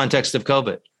in the context of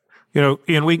COVID.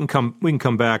 Ian, we can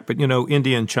come back, but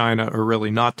India and China are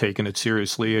really not taking it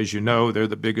seriously. As you know, they're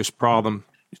the biggest problem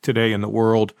today in the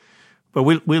world. But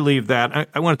we leave that.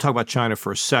 I want to talk about China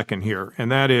for a second here,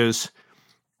 and that is,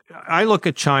 I look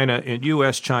at China and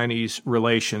U.S.-Chinese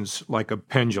relations like a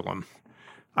pendulum.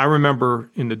 I remember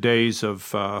in the days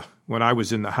of when I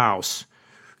was in the House,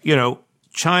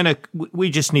 China, we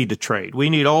just need to trade. We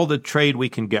need all the trade we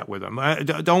can get with them.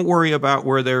 Don't worry about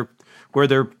where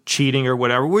they're cheating or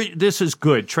whatever. This is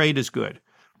good. Trade is good.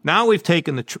 Now we've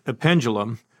taken the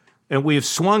pendulum and we've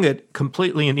swung it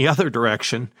completely in the other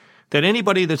direction, that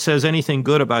anybody that says anything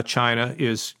good about China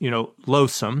is,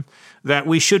 loathsome, that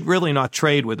we should really not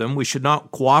trade with them. We should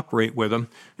not cooperate with them.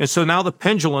 And so now the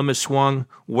pendulum is swung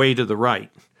way to the right.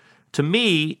 To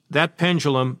me, that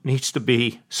pendulum needs to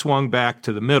be swung back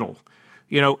to the middle.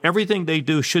 Everything they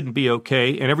do shouldn't be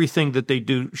okay, and everything that they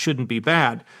do shouldn't be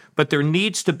bad. But there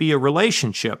needs to be a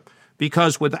relationship,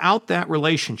 because without that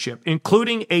relationship,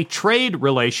 including a trade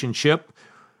relationship,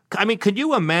 could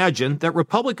you imagine that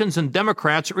Republicans and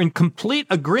Democrats are in complete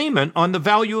agreement on the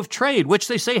value of trade, which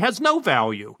they say has no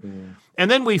value? Mm.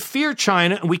 And then we fear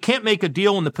China, and we can't make a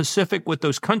deal in the Pacific with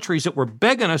those countries that were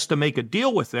begging us to make a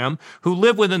deal with them, who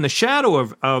live within the shadow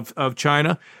of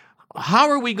China. How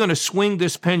are we going to swing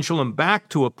this pendulum back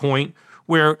to a point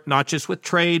where, not just with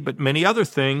trade, but many other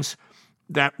things,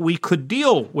 that we could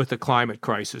deal with the climate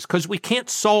crisis? Because we can't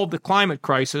solve the climate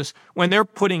crisis when they're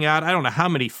putting out, I don't know how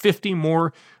many, 50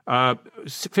 more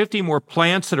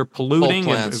plants that are polluting,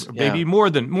 plants, and maybe more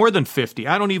than 50.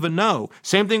 I don't even know.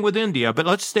 Same thing with India, but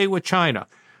let's stay with China.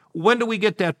 When do we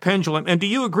get that pendulum? And do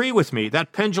you agree with me?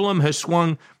 That pendulum has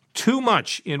swung too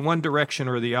much in one direction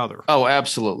or the other. Oh,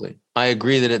 absolutely. I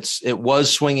agree that it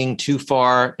was swinging too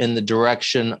far in the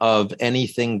direction of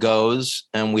anything goes,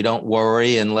 and we don't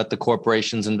worry and let the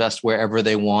corporations invest wherever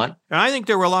they want. And I think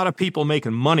there were a lot of people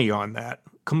making money on that,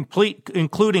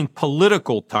 including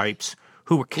political types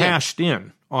who were cashed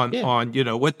in on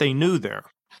what they knew there.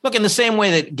 Look, in the same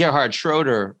way that Gerhard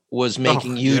Schroeder was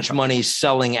making huge money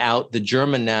selling out the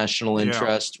German national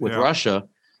interest with Russia,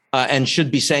 and should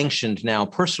be sanctioned now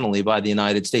personally by the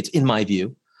United States, in my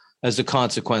view, as a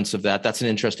consequence of that. That's an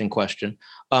interesting question.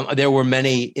 There were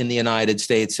many in the United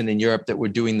States and in Europe that were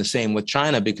doing the same with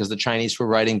China because the Chinese were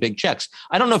writing big checks.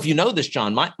 I don't know if you know this,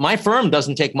 John. My firm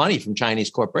doesn't take money from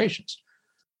Chinese corporations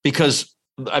because,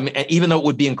 I mean, even though it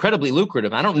would be incredibly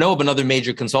lucrative, I don't know of another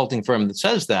major consulting firm that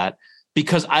says that,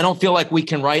 because I don't feel like we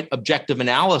can write objective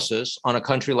analysis on a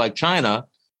country like China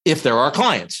if they're our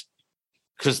clients,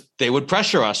 because they would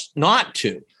pressure us not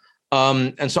to.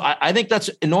 And so I think that's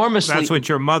enormously... That's what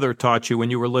your mother taught you when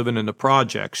you were living in the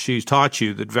projects. She taught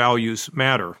you that values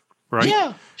matter, right?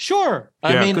 Yeah, sure.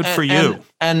 I mean, good for you.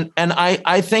 And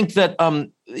I think that,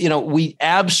 we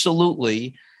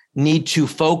absolutely need to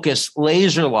focus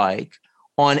laser-like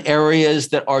on areas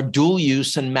that are dual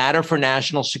use and matter for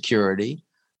national security.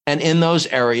 And in those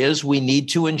areas, we need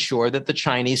to ensure that the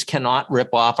Chinese cannot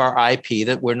rip off our IP,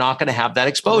 that we're not going to have that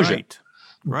exposure.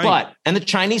 Right. And the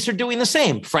Chinese are doing the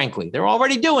same, frankly. They're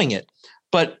already doing it.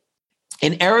 But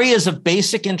in areas of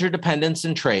basic interdependence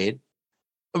and trade,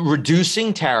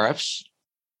 reducing tariffs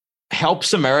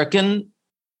helps American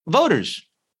voters,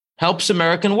 helps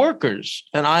American workers.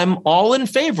 And I'm all in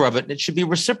favor of it. And it should be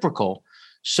reciprocal.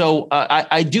 So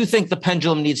I do think the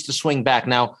pendulum needs to swing back.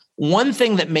 Now, one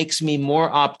thing that makes me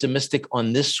more optimistic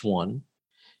on this one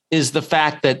is the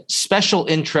fact that special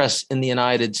interests in the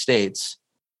United States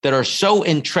that are so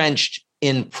entrenched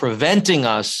in preventing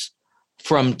us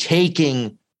from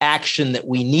taking action that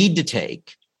we need to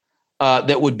take,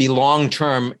 that would be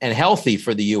long-term and healthy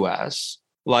for the U.S.,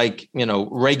 like,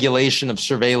 regulation of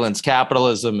surveillance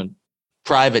capitalism and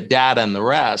private data and the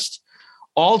rest,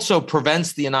 also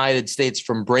prevents the United States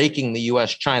from breaking the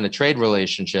U.S.-China trade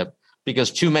relationship, because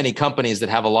too many companies that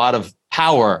have a lot of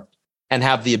power and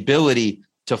have the ability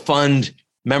to fund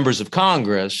members of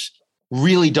Congress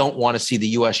really don't want to see the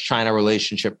U.S.-China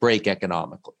relationship break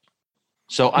economically.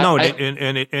 So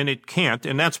it can't,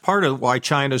 and that's part of why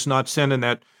China's not sending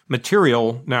that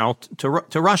material now to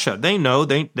Russia. They know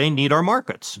they need our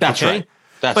markets. That's right.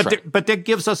 But that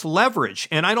gives us leverage,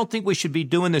 and I don't think we should be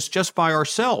doing this just by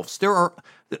ourselves. There are,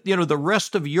 the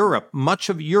rest of Europe, much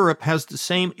of Europe has the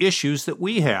same issues that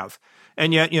we have.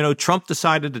 And yet, Trump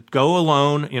decided to go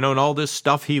alone, and all this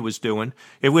stuff he was doing.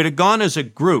 If we'd have gone as a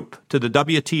group to the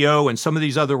WTO and some of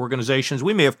these other organizations,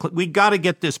 we got to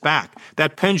get this back.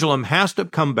 That pendulum has to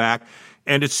come back.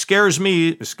 And it concerns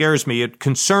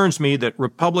me that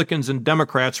Republicans and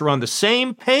Democrats are on the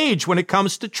same page when it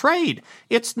comes to trade.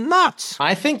 It's nuts.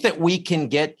 I think that we can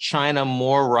get China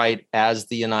more right as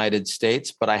the United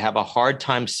States, but I have a hard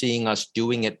time seeing us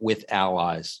doing it with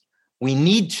allies. We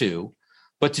need to,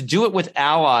 but to do it with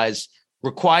allies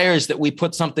requires that we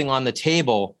put something on the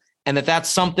table, and that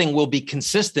something will be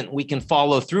consistent. We can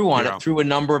follow through on it through a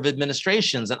number of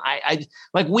administrations. And I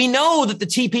we know that the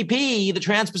TPP, the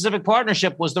Trans-Pacific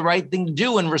Partnership, was the right thing to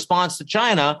do in response to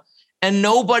China, and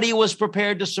nobody was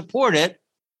prepared to support it.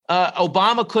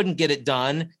 Obama couldn't get it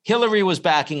done. Hillary was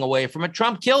backing away from it.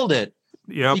 Trump killed it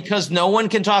because no one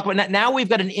can talk about it. Now we've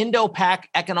got an Indo-Pac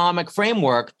economic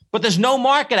framework, but there's no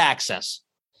market access.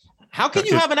 How can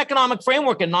you have an economic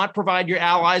framework and not provide your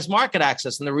allies market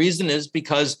access? And the reason is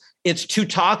because it's too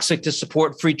toxic to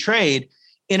support free trade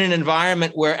in an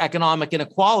environment where economic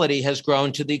inequality has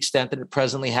grown to the extent that it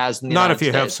presently has in the United States. Not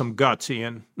if you have some guts,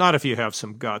 Ian. Not if you have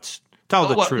some guts. Tell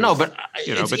the truth. No, but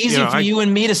it's easy for you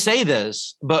and me to say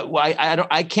this, but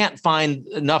I can't find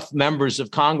enough members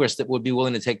of Congress that would be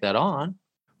willing to take that on.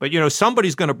 But,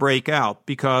 somebody's going to break out,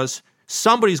 because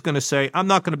somebody's going to say, I'm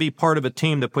not going to be part of a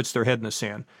team that puts their head in the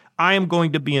sand. I am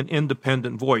going to be an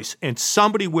independent voice, and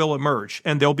somebody will emerge,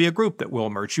 and there'll be a group that will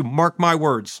emerge. You mark my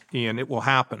words, Ian, it will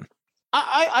happen.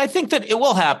 I think that it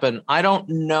will happen. I don't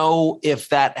know if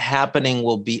that happening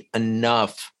will be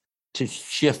enough to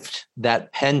shift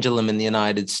that pendulum in the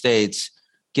United States,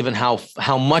 given how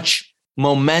much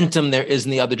momentum there is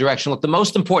in the other direction. Look, the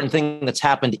most important thing that's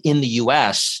happened in the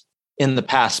U.S. in the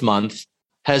past month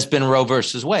has been Roe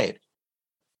versus Wade.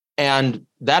 And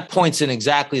that points in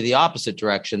exactly the opposite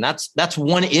direction. That's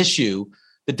one issue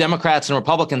the Democrats and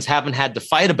Republicans haven't had to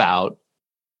fight about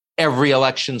every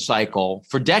election cycle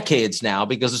for decades now,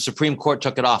 because the Supreme Court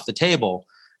took it off the table.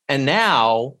 And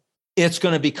now it's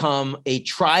going to become a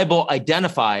tribal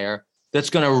identifier that's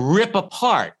going to rip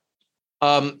apart,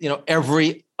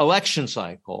 every election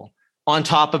cycle on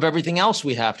top of everything else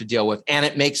we have to deal with. And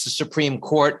it makes the Supreme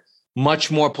Court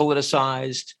much more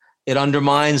politicized. It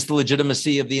undermines the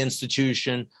legitimacy of the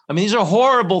institution. I mean, these are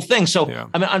horrible things. So, yeah.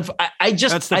 I mean,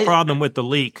 that's the problem with the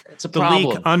leak. It's a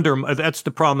problem. That's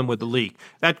the problem with the leak.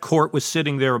 That court was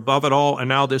sitting there above it all, and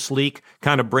now this leak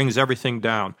kind of brings everything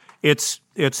down. It's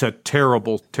a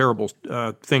terrible, terrible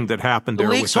thing that happened there.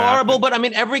 The leak's horrible, but I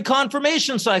mean, every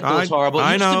confirmation cycle is horrible.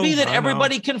 It used to be that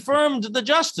everybody confirmed the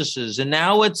justices, and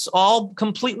now it's all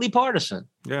completely partisan.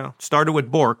 Yeah, started with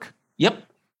Bork. Yep.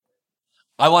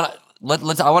 I want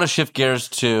to shift gears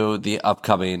to the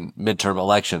upcoming midterm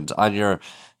elections. On your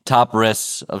top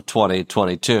risks of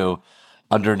 2022,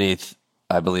 underneath,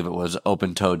 I believe it was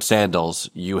open-toed sandals,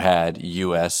 you had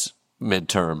U.S.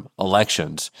 midterm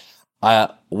elections.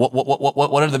 What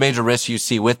are the major risks you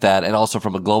see with that, and also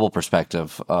from a global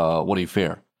perspective, what do you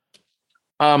fear?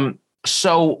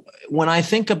 So when I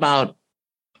think about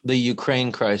the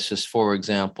Ukraine crisis, for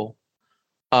example,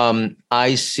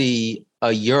 I see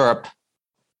a Europe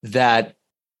that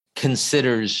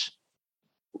considers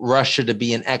Russia to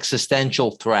be an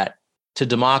existential threat to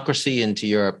democracy and to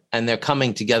Europe, and they're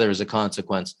coming together as a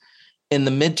consequence. In the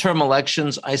midterm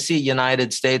elections, I see a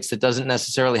United States that doesn't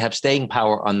necessarily have staying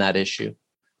power on that issue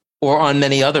or on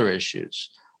many other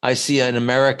issues. I see an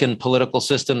American political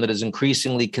system that is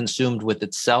increasingly consumed with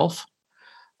itself.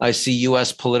 I see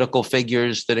U.S. political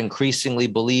figures that increasingly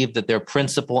believe that their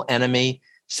principal enemy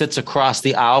sits across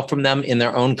the aisle from them in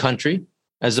their own country,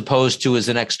 as opposed to as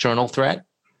an external threat.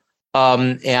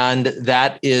 And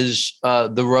that is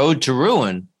the road to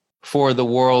ruin for the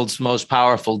world's most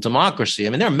powerful democracy. I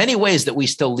mean, there are many ways that we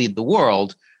still lead the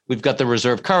world. We've got the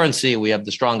reserve currency. We have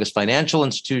the strongest financial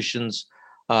institutions.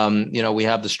 We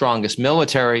have the strongest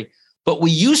military. But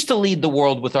we used to lead the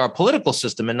world with our political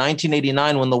system. In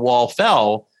 1989, when the wall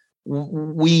fell,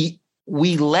 we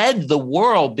led the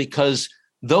world because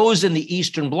those in the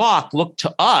Eastern Bloc looked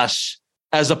to us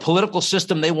as a political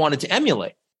system they wanted to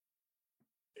emulate.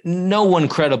 No one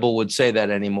credible would say that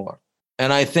anymore.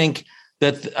 And I think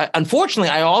that, unfortunately,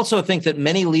 I also think that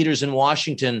many leaders in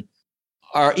Washington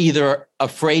are either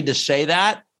afraid to say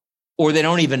that or they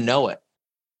don't even know it.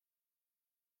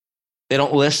 They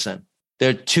don't listen.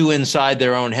 They're too inside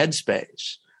their own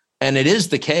headspace. And it is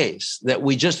the case that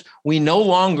we no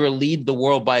longer lead the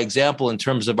world by example in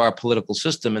terms of our political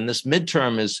system. And this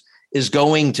midterm is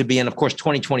going to be, and of course,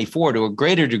 2024 to a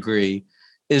greater degree,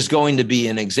 is going to be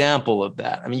an example of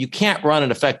that. I mean, you can't run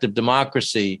an effective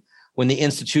democracy when the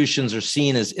institutions are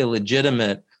seen as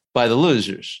illegitimate by the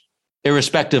losers,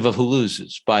 irrespective of who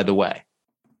loses, by the way.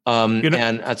 And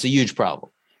that's a huge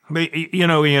problem.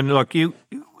 Ian, look,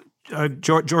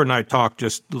 Jordan and I talked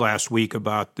just last week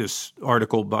about this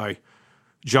article by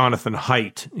Jonathan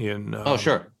Haidt in.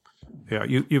 Sure. Yeah,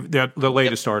 the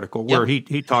latest article where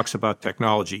he talks about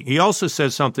technology. He also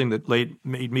says something that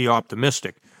made me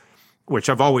optimistic, which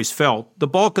I've always felt. The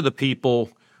bulk of the people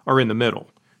are in the middle.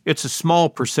 It's a small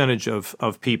percentage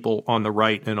of people on the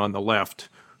right and on the left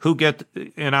who get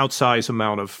an outsized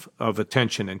amount of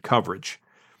attention and coverage.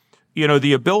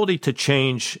 The ability to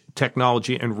change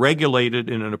technology and regulate it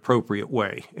in an appropriate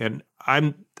way. And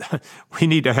we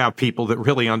need to have people that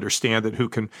really understand it, who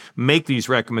can make these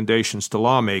recommendations to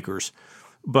lawmakers.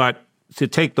 But to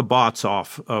take the bots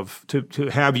off to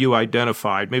have you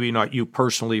identified, maybe not you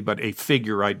personally, but a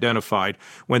figure identified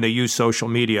when they use social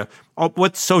media.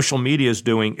 What social media is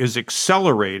doing is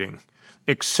accelerating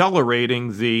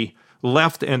the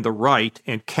left and the right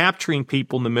and capturing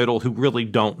people in the middle who really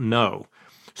don't know.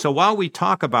 So while we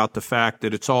talk about the fact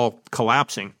that it's all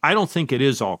collapsing, I don't think it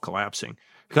is all collapsing,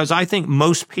 because I think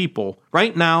most people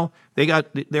right now,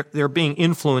 they're being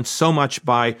influenced so much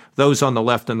by those on the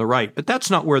left and the right, but that's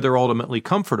not where they're ultimately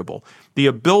comfortable. The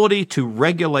ability to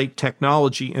regulate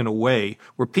technology in a way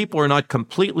where people are not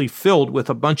completely filled with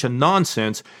a bunch of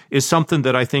nonsense is something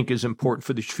that I think is important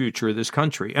for the future of this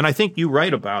country. And I think you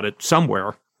write about it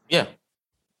somewhere. Yeah.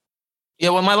 Yeah,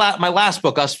 well, my last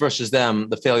book, Us versus Them,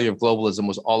 The Failure of Globalism,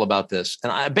 was all about this.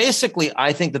 And I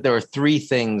think that there are three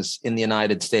things in the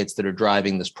United States that are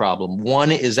driving this problem.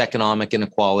 One is economic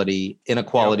inequality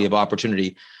of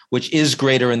opportunity, which is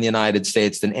greater in the United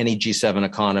States than any G7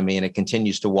 economy, and it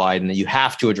continues to widen. And you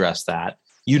have to address that.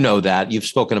 You know that. You've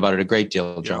spoken about it a great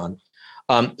deal, John.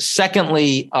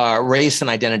 Secondly, race and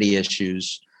identity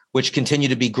issues, which continue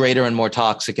to be greater and more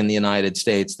toxic in the United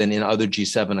States than in other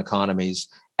G7 economies,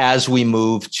 as we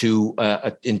move to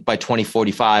by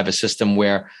 2045, a system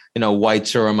where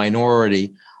whites are a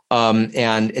minority.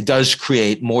 And it does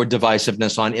create more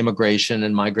divisiveness on immigration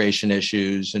and migration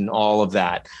issues and all of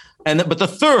that. But the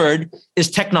third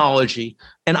is technology.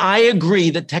 And I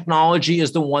agree that technology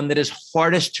is the one that is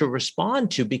hardest to respond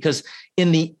to, because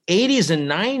in the 80s and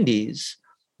 90s,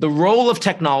 the role of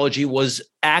technology was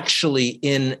actually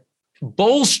in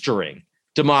bolstering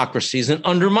democracies and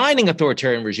undermining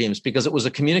authoritarian regimes, because it was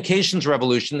a communications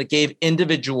revolution that gave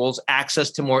individuals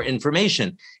access to more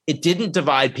information. It didn't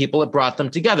divide people, it brought them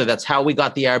together. That's how we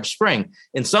got the Arab Spring.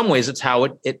 In some ways, it's how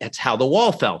the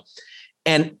wall fell.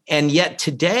 And yet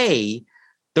today,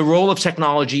 the role of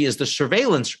technology is the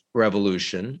surveillance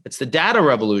revolution. It's the data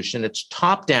revolution. It's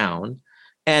top down.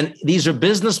 And these are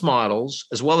business models,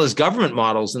 as well as government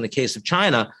models in the case of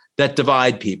China, that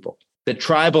divide people, that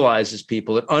tribalizes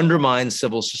people, that undermines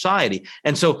civil society.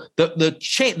 And so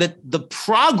the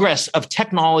progress of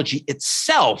technology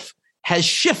itself has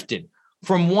shifted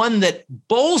from one that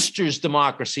bolsters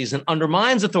democracies and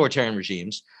undermines authoritarian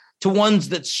regimes to ones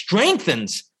that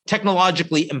strengthens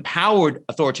technologically empowered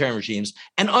authoritarian regimes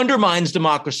and undermines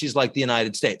democracies like the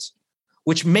United States,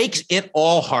 which makes it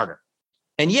all harder.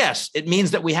 And yes, it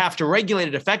means that we have to regulate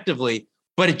it effectively,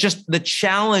 but the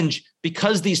challenge,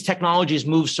 because these technologies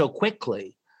move so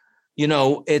quickly,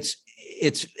 it's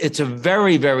a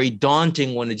very, very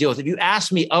daunting one to deal with. If you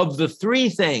ask me, of the three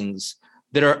things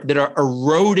that are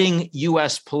eroding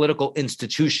U.S. political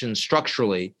institutions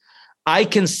structurally, I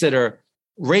consider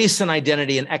race and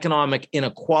identity and economic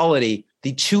inequality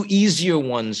the two easier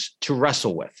ones to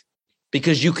wrestle with,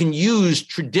 because you can use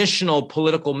traditional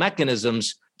political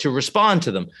mechanisms to respond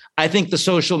to them. I think the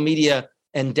social media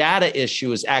and data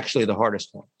issue is actually the hardest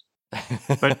one.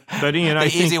 But Ian, the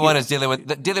easy one is dealing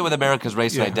with America's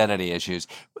race and identity issues.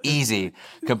 Easy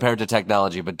compared to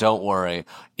technology, but don't worry,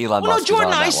 Elon Musk. No, Jordan,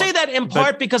 is on that I say one. that in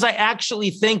part because I actually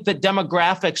think that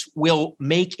demographics will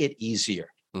make it easier.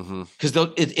 Because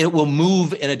it will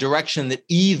move in a direction that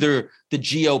either the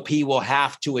GOP will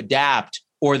have to adapt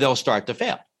or they'll start to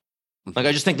fail. Like,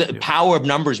 I just think that the power of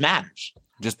numbers matters.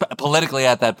 Just politically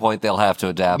at that point, they'll have to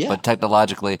adapt. But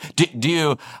technologically, do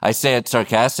you, I say it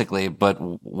sarcastically, but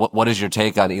what is your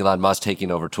take on Elon Musk taking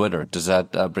over Twitter? Does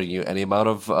that bring you any amount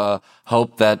of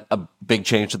hope that a big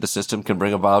change to the system can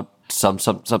bring about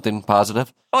something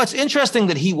positive? Oh, it's interesting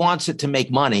that he wants it to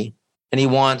make money. And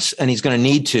he's going to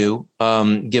need to,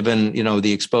 given,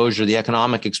 the exposure, the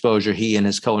economic exposure he and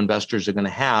his co-investors are going to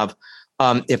have.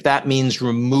 If that means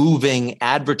removing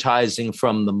advertising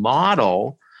from the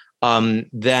model,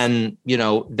 then,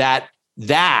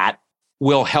 that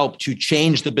will help to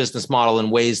change the business model in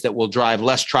ways that will drive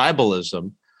less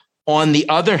tribalism. On the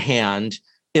other hand,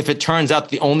 if it turns out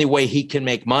the only way he can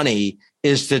make money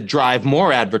is to drive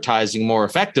more advertising more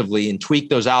effectively and tweak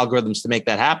those algorithms to make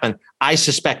that happen, I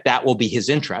suspect that will be his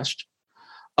interest.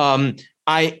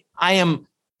 I am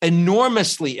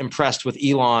enormously impressed with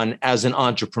Elon as an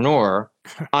entrepreneur.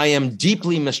 I am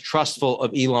deeply mistrustful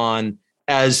of Elon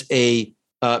as a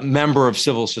member of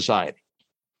civil society.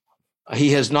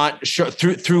 He has not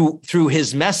through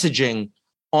his messaging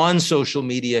on social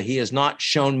media, he has not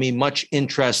shown me much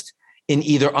interest in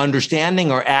either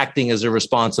understanding or acting as a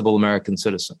responsible American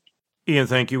citizen. Ian,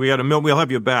 thank you. We'll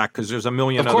have you back because there's a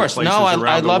million other places around the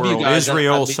world. Love you guys.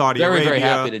 Israel, Saudi Arabia, very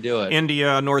happy to do it.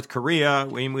 India, North Korea.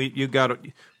 You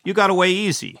got away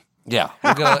easy. Yeah,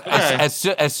 we're gonna, as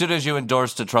soon as you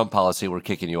endorse the Trump policy, we're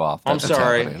kicking you off. I'm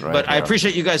sorry, but I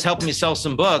appreciate you guys helping me sell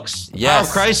some books. Yes. Power of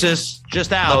Crisis,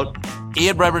 just out.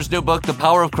 Ian Bremmer's new book, The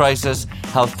Power of Crisis,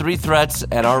 How 3 Threats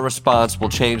and Our Response Will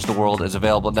Change the World, is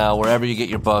available now wherever you get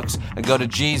your books. And go to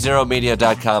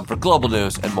gzeromedia.com for global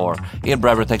news and more. Ian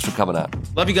Bremmer, thanks for coming on.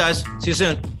 Love you guys. See you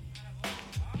soon.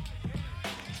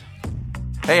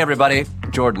 Hey, everybody.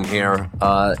 Jordan here,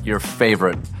 your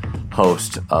favorite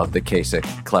host of the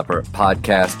Kasich Klepper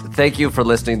podcast. Thank you for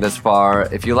listening this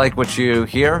far. If you like what you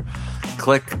hear,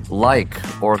 click like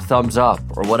or thumbs up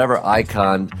or whatever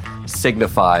icon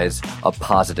signifies a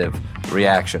positive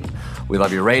reaction. We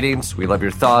love your ratings. We love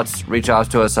your thoughts. Reach out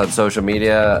to us on social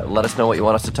media. Let us know what you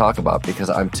want us to talk about, because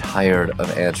I'm tired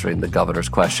of answering the governor's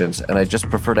questions and I just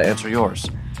prefer to answer yours.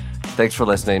 Thanks for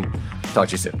listening. Talk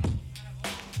to you soon.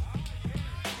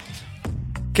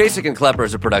 Kasich and Klepper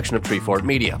is a production of Treefort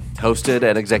Media, hosted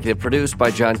and executive produced by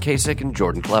John Kasich and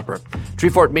Jordan Klepper.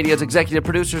 Treefort Media's executive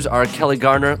producers are Kelly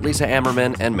Garner, Lisa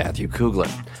Ammerman, and Matthew Kugler.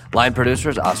 Line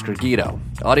producers Oscar Guido.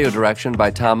 Audio direction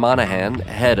by Tom Monahan,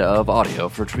 head of audio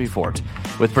for Treefort,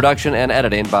 with production and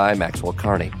editing by Maxwell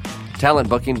Carney. Talent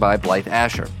booking by Blythe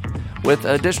Asher, with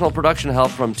additional production help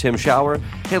from Tim Schauer,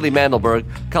 Haley Mandelberg,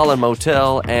 Colin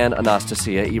Motel, and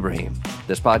Anastasia Ibrahim.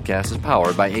 This podcast is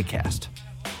powered by Acast.